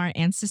help from our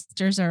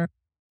ancestors, or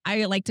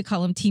I like to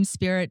call them team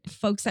spirit,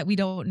 folks that we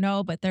don't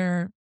know, but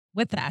they're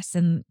with us.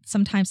 And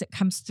sometimes it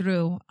comes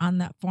through on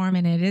that form,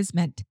 and it is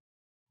meant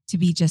to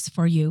be just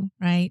for you,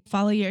 right?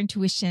 Follow your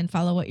intuition,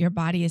 follow what your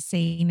body is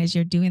saying as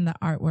you're doing the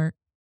artwork.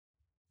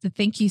 So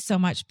thank you so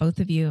much, both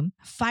of you.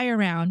 Fire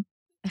round.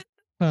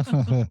 I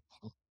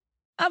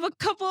have a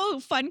couple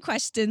fun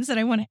questions that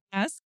I want to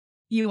ask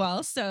you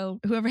all. So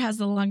whoever has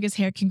the longest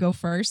hair can go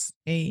first.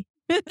 Hey.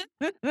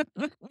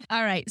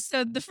 All right.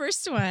 So the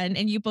first one,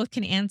 and you both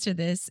can answer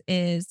this,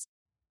 is,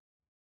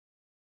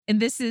 and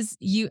this is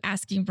you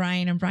asking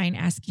Brian and Brian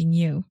asking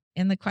you.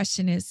 And the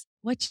question is,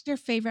 what's your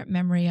favorite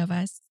memory of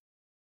us?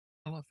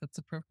 I don't know if it's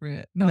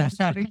appropriate. No, I'm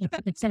kidding.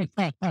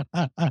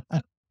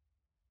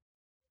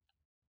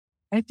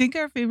 I think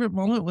our favorite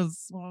moment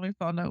was when we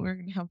found out we were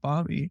going to have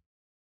Bobby.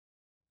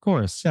 Of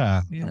course,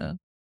 yeah. Yeah.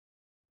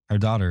 Our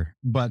daughter.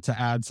 But to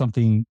add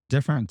something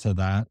different to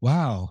that,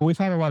 wow, we've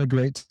had a lot of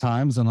great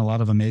times and a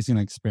lot of amazing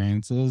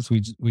experiences.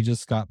 We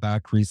just got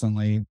back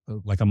recently,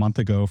 like a month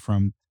ago,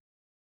 from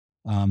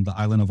the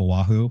island of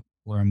Oahu,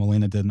 where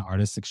Melina did an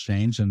artist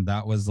exchange, and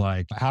that was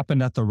like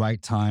happened at the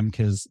right time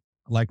because,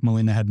 like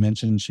Melina had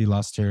mentioned, she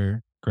lost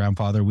her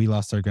grandfather. We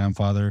lost our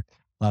grandfather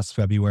last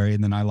February,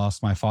 and then I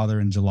lost my father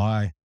in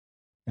July.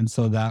 And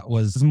so that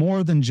was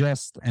more than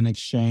just an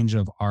exchange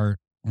of art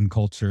and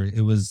culture.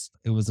 It was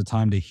a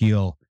time to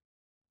heal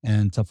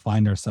and to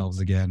find ourselves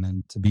again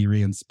and to be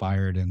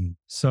re-inspired. And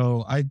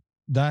so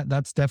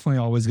that's definitely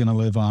always going to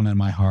live on in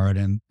my heart.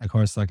 And of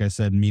course, like I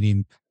said,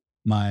 meeting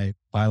my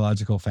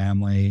biological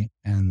family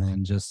and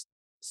then just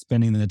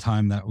spending the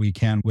time that we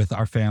can with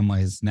our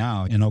families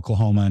now in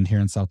Oklahoma and here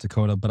in South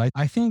Dakota. But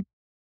I think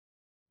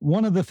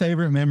one of the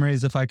favorite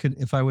memories, if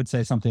I would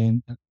say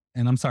something,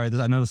 and I'm sorry,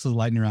 I know this is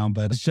lightning round,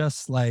 but it's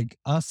just like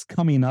us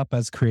coming up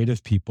as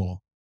creative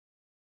people.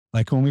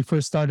 Like when we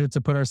first started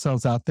to put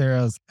ourselves out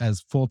there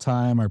as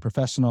full-time or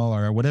professional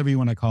or whatever you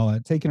want to call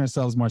it, taking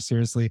ourselves more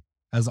seriously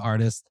as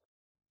artists.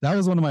 That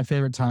was one of my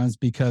favorite times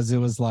because it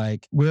was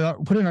like we're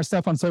putting our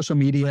stuff on social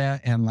media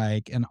and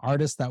like an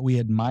artist that we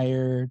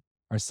admired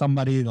or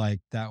somebody like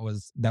that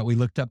we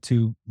looked up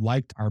to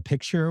liked our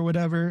picture or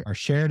whatever, or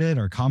shared it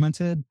or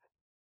commented.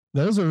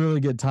 Those were really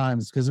good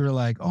times because we were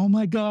like, oh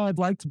my God,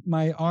 liked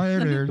my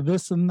art or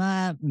this and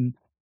that. And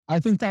I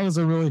think that was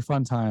a really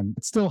fun time.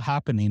 It's still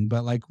happening,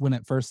 but like when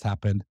it first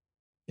happened,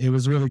 it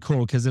was really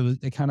cool because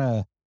it kind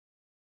of,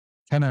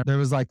 there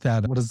was like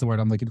that, what is the word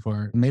I'm looking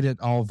for? Made it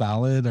all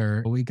valid,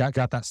 or we got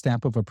that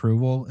stamp of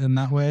approval in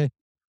that way.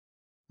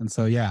 And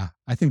so, yeah,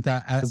 I think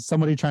that as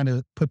somebody trying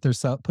to put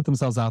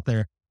themselves out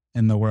there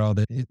in the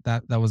world,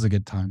 that was a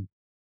good time.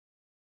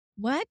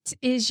 What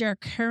is your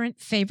current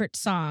favorite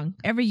song?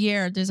 Every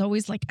year, there's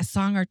always like a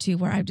song or two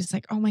where I'm just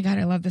like, oh my God,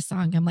 I love this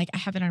song. I'm like, I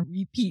have it on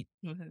repeat.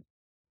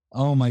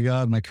 Oh my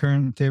God, my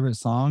current favorite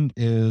song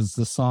is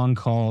the song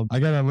called, I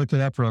gotta look it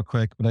up real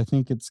quick, but I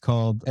think it's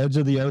called Edge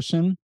of the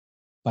Ocean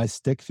by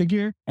Stick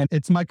Figure. And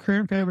it's my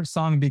current favorite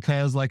song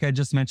because, like I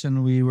just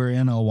mentioned, we were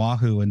in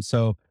Oahu. And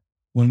so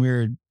when we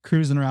were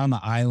cruising around the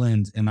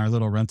island in our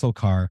little rental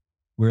car,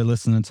 we were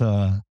listening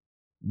to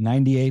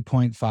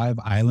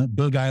 98.5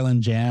 Big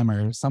Island Jam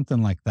or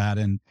something like that.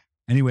 And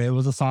anyway, it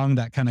was a song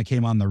that kind of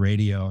came on the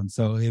radio. And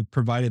so it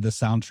provided the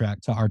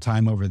soundtrack to our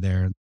time over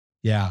there.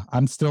 Yeah,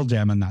 I'm still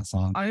jamming that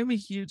song. I am a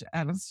huge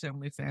Addams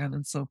Family fan.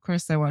 And so, of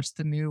course, I watched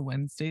the new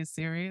Wednesday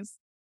series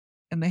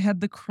and they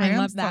had the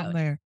Cramps on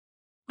there.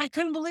 I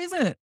couldn't believe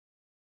it.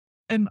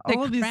 And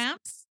all of these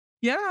Cramps?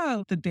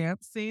 Yeah, the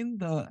dance scene,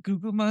 the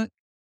Google Muck,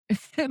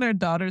 and our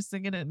daughter's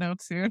singing it now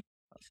too.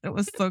 It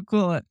was so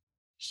cool.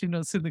 She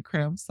knows who the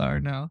Cramps are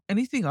now.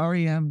 Anything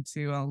REM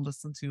too, I'll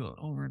listen to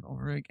over and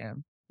over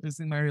again.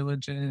 Losing My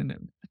Religion,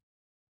 and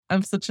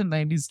I'm such a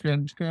 90s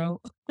grunge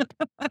girl.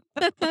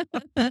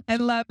 I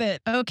love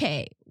it.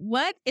 Okay,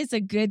 what is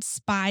a good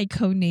spy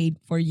code name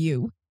for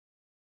you?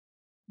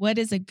 What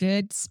is a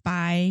good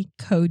spy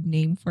code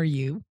name for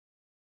you?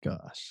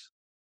 Gosh,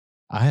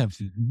 I have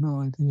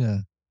no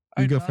idea.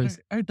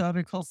 Our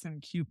daughter calls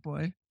him Cute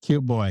Boy.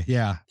 Cute Boy,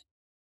 yeah.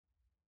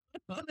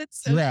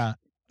 That's so Yeah.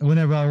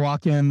 Whenever I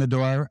walk in the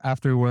door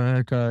after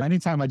work or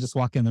anytime I just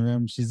walk in the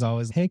room, she's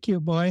always, hey,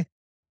 cute boy.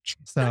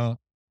 So,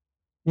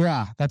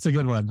 yeah, that's a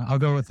good one. I'll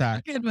go with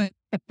that. good one.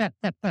 I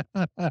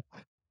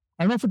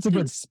don't know if it's a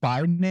good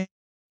spy name,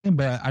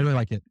 but I really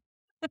like it.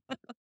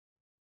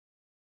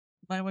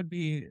 Mine would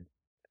be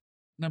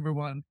number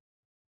one.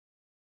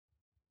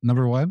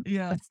 Number one?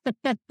 Yeah.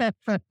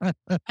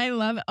 I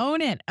love it.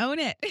 Own it. Own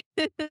it.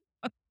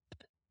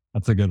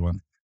 That's a good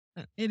one.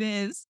 It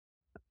is.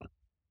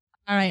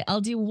 All right,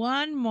 I'll do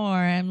one more.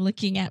 I'm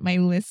looking at my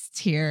list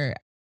here.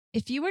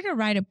 If you were to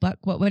write a book,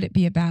 what would it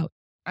be about?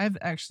 I've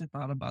actually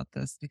thought about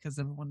this because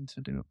I've wanted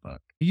to do a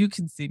book. You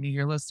can see me,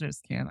 your listeners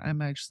can. I'm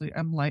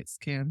light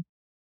skinned.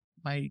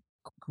 My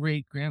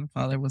great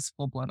grandfather was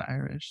full blood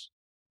Irish.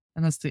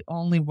 And that's the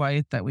only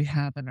white that we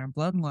have in our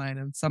bloodline.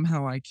 And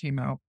somehow I came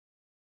out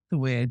the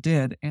way I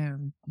did.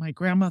 And my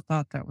grandma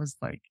thought that was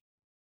like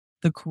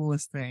the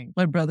coolest thing.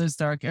 My brother's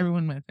dark.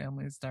 Everyone in my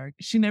family is dark.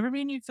 She never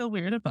made me feel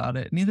weird about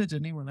it. Neither did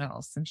anyone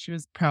else. And she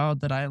was proud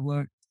that I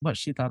looked what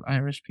she thought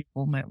Irish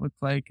people might look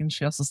like. And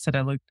she also said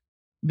I looked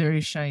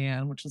very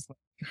Cheyenne, which is what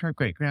her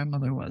great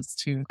grandmother was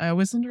too. I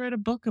always wanted to write a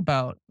book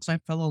about my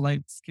fellow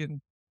light skinned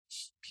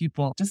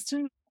people, just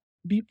to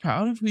be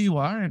proud of who you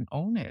are and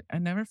own it. I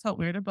never felt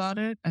weird about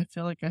it. I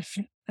feel like I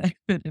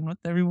fit in with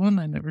everyone.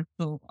 I never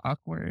feel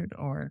awkward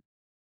or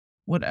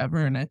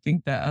whatever. And I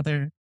think that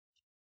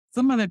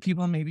some other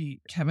people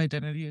maybe have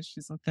identity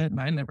issues with it, and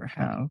I never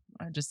have.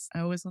 I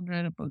always want to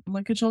write a book,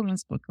 like a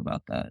children's book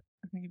about that.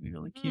 I think it'd be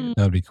really cute.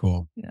 That would be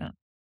cool. Yeah.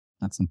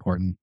 That's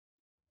important.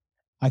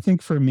 I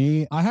think for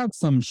me, I have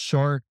some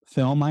short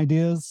film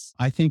ideas.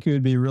 I think it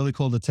would be really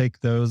cool to take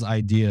those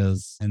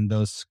ideas and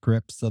those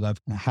scripts that I've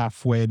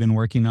halfway been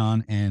working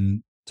on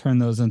and turn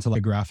those into like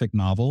a graphic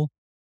novel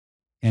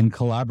and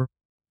collaborate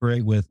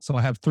with. So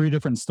I have 3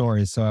 different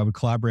stories. So I would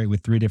collaborate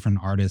with 3 different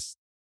artists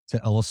to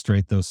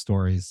illustrate those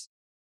stories.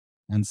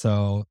 And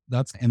so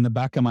that's in the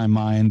back of my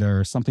mind,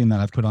 or something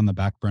that I've put on the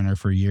back burner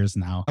for years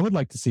now. I would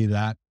like to see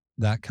that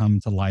come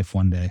to life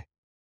one day.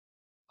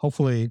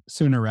 Hopefully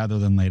sooner rather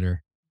than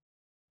later.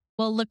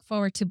 We'll look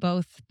forward to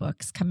both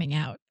books coming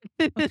out.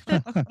 Put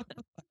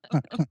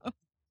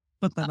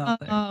that out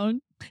there.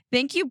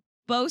 Thank you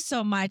both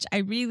so much. I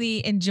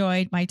really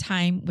enjoyed my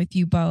time with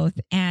you both.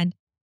 And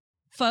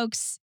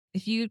folks,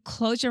 if you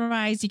close your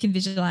eyes, you can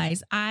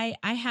visualize. I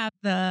have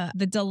the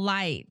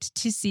delight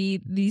to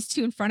see these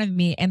 2 in front of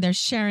me, and they're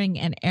sharing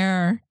an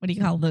what do you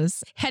call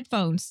those?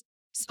 Headphones.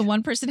 So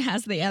one person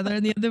has the other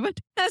and the other one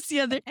has the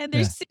other, and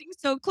they're sitting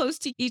so close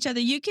to each other.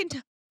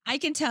 I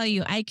can tell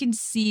you, I can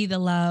see the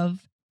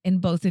love in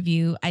both of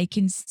you. I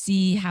can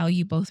see how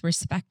you both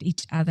respect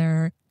each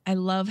other. I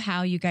love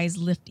how you guys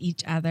lift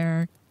each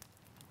other.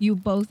 You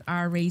both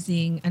are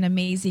raising an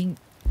amazing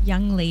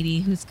young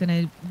lady who's going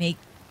to make,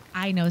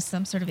 I know,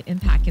 some sort of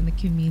impact in the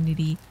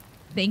community.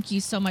 Thank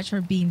you so much for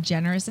being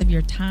generous of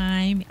your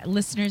time.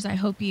 Listeners, I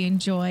hope you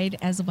enjoyed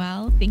as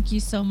well. Thank you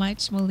so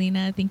much,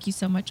 Melina. Thank you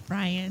so much,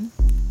 Brian.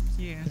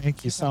 Yeah.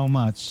 Thank you so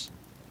much.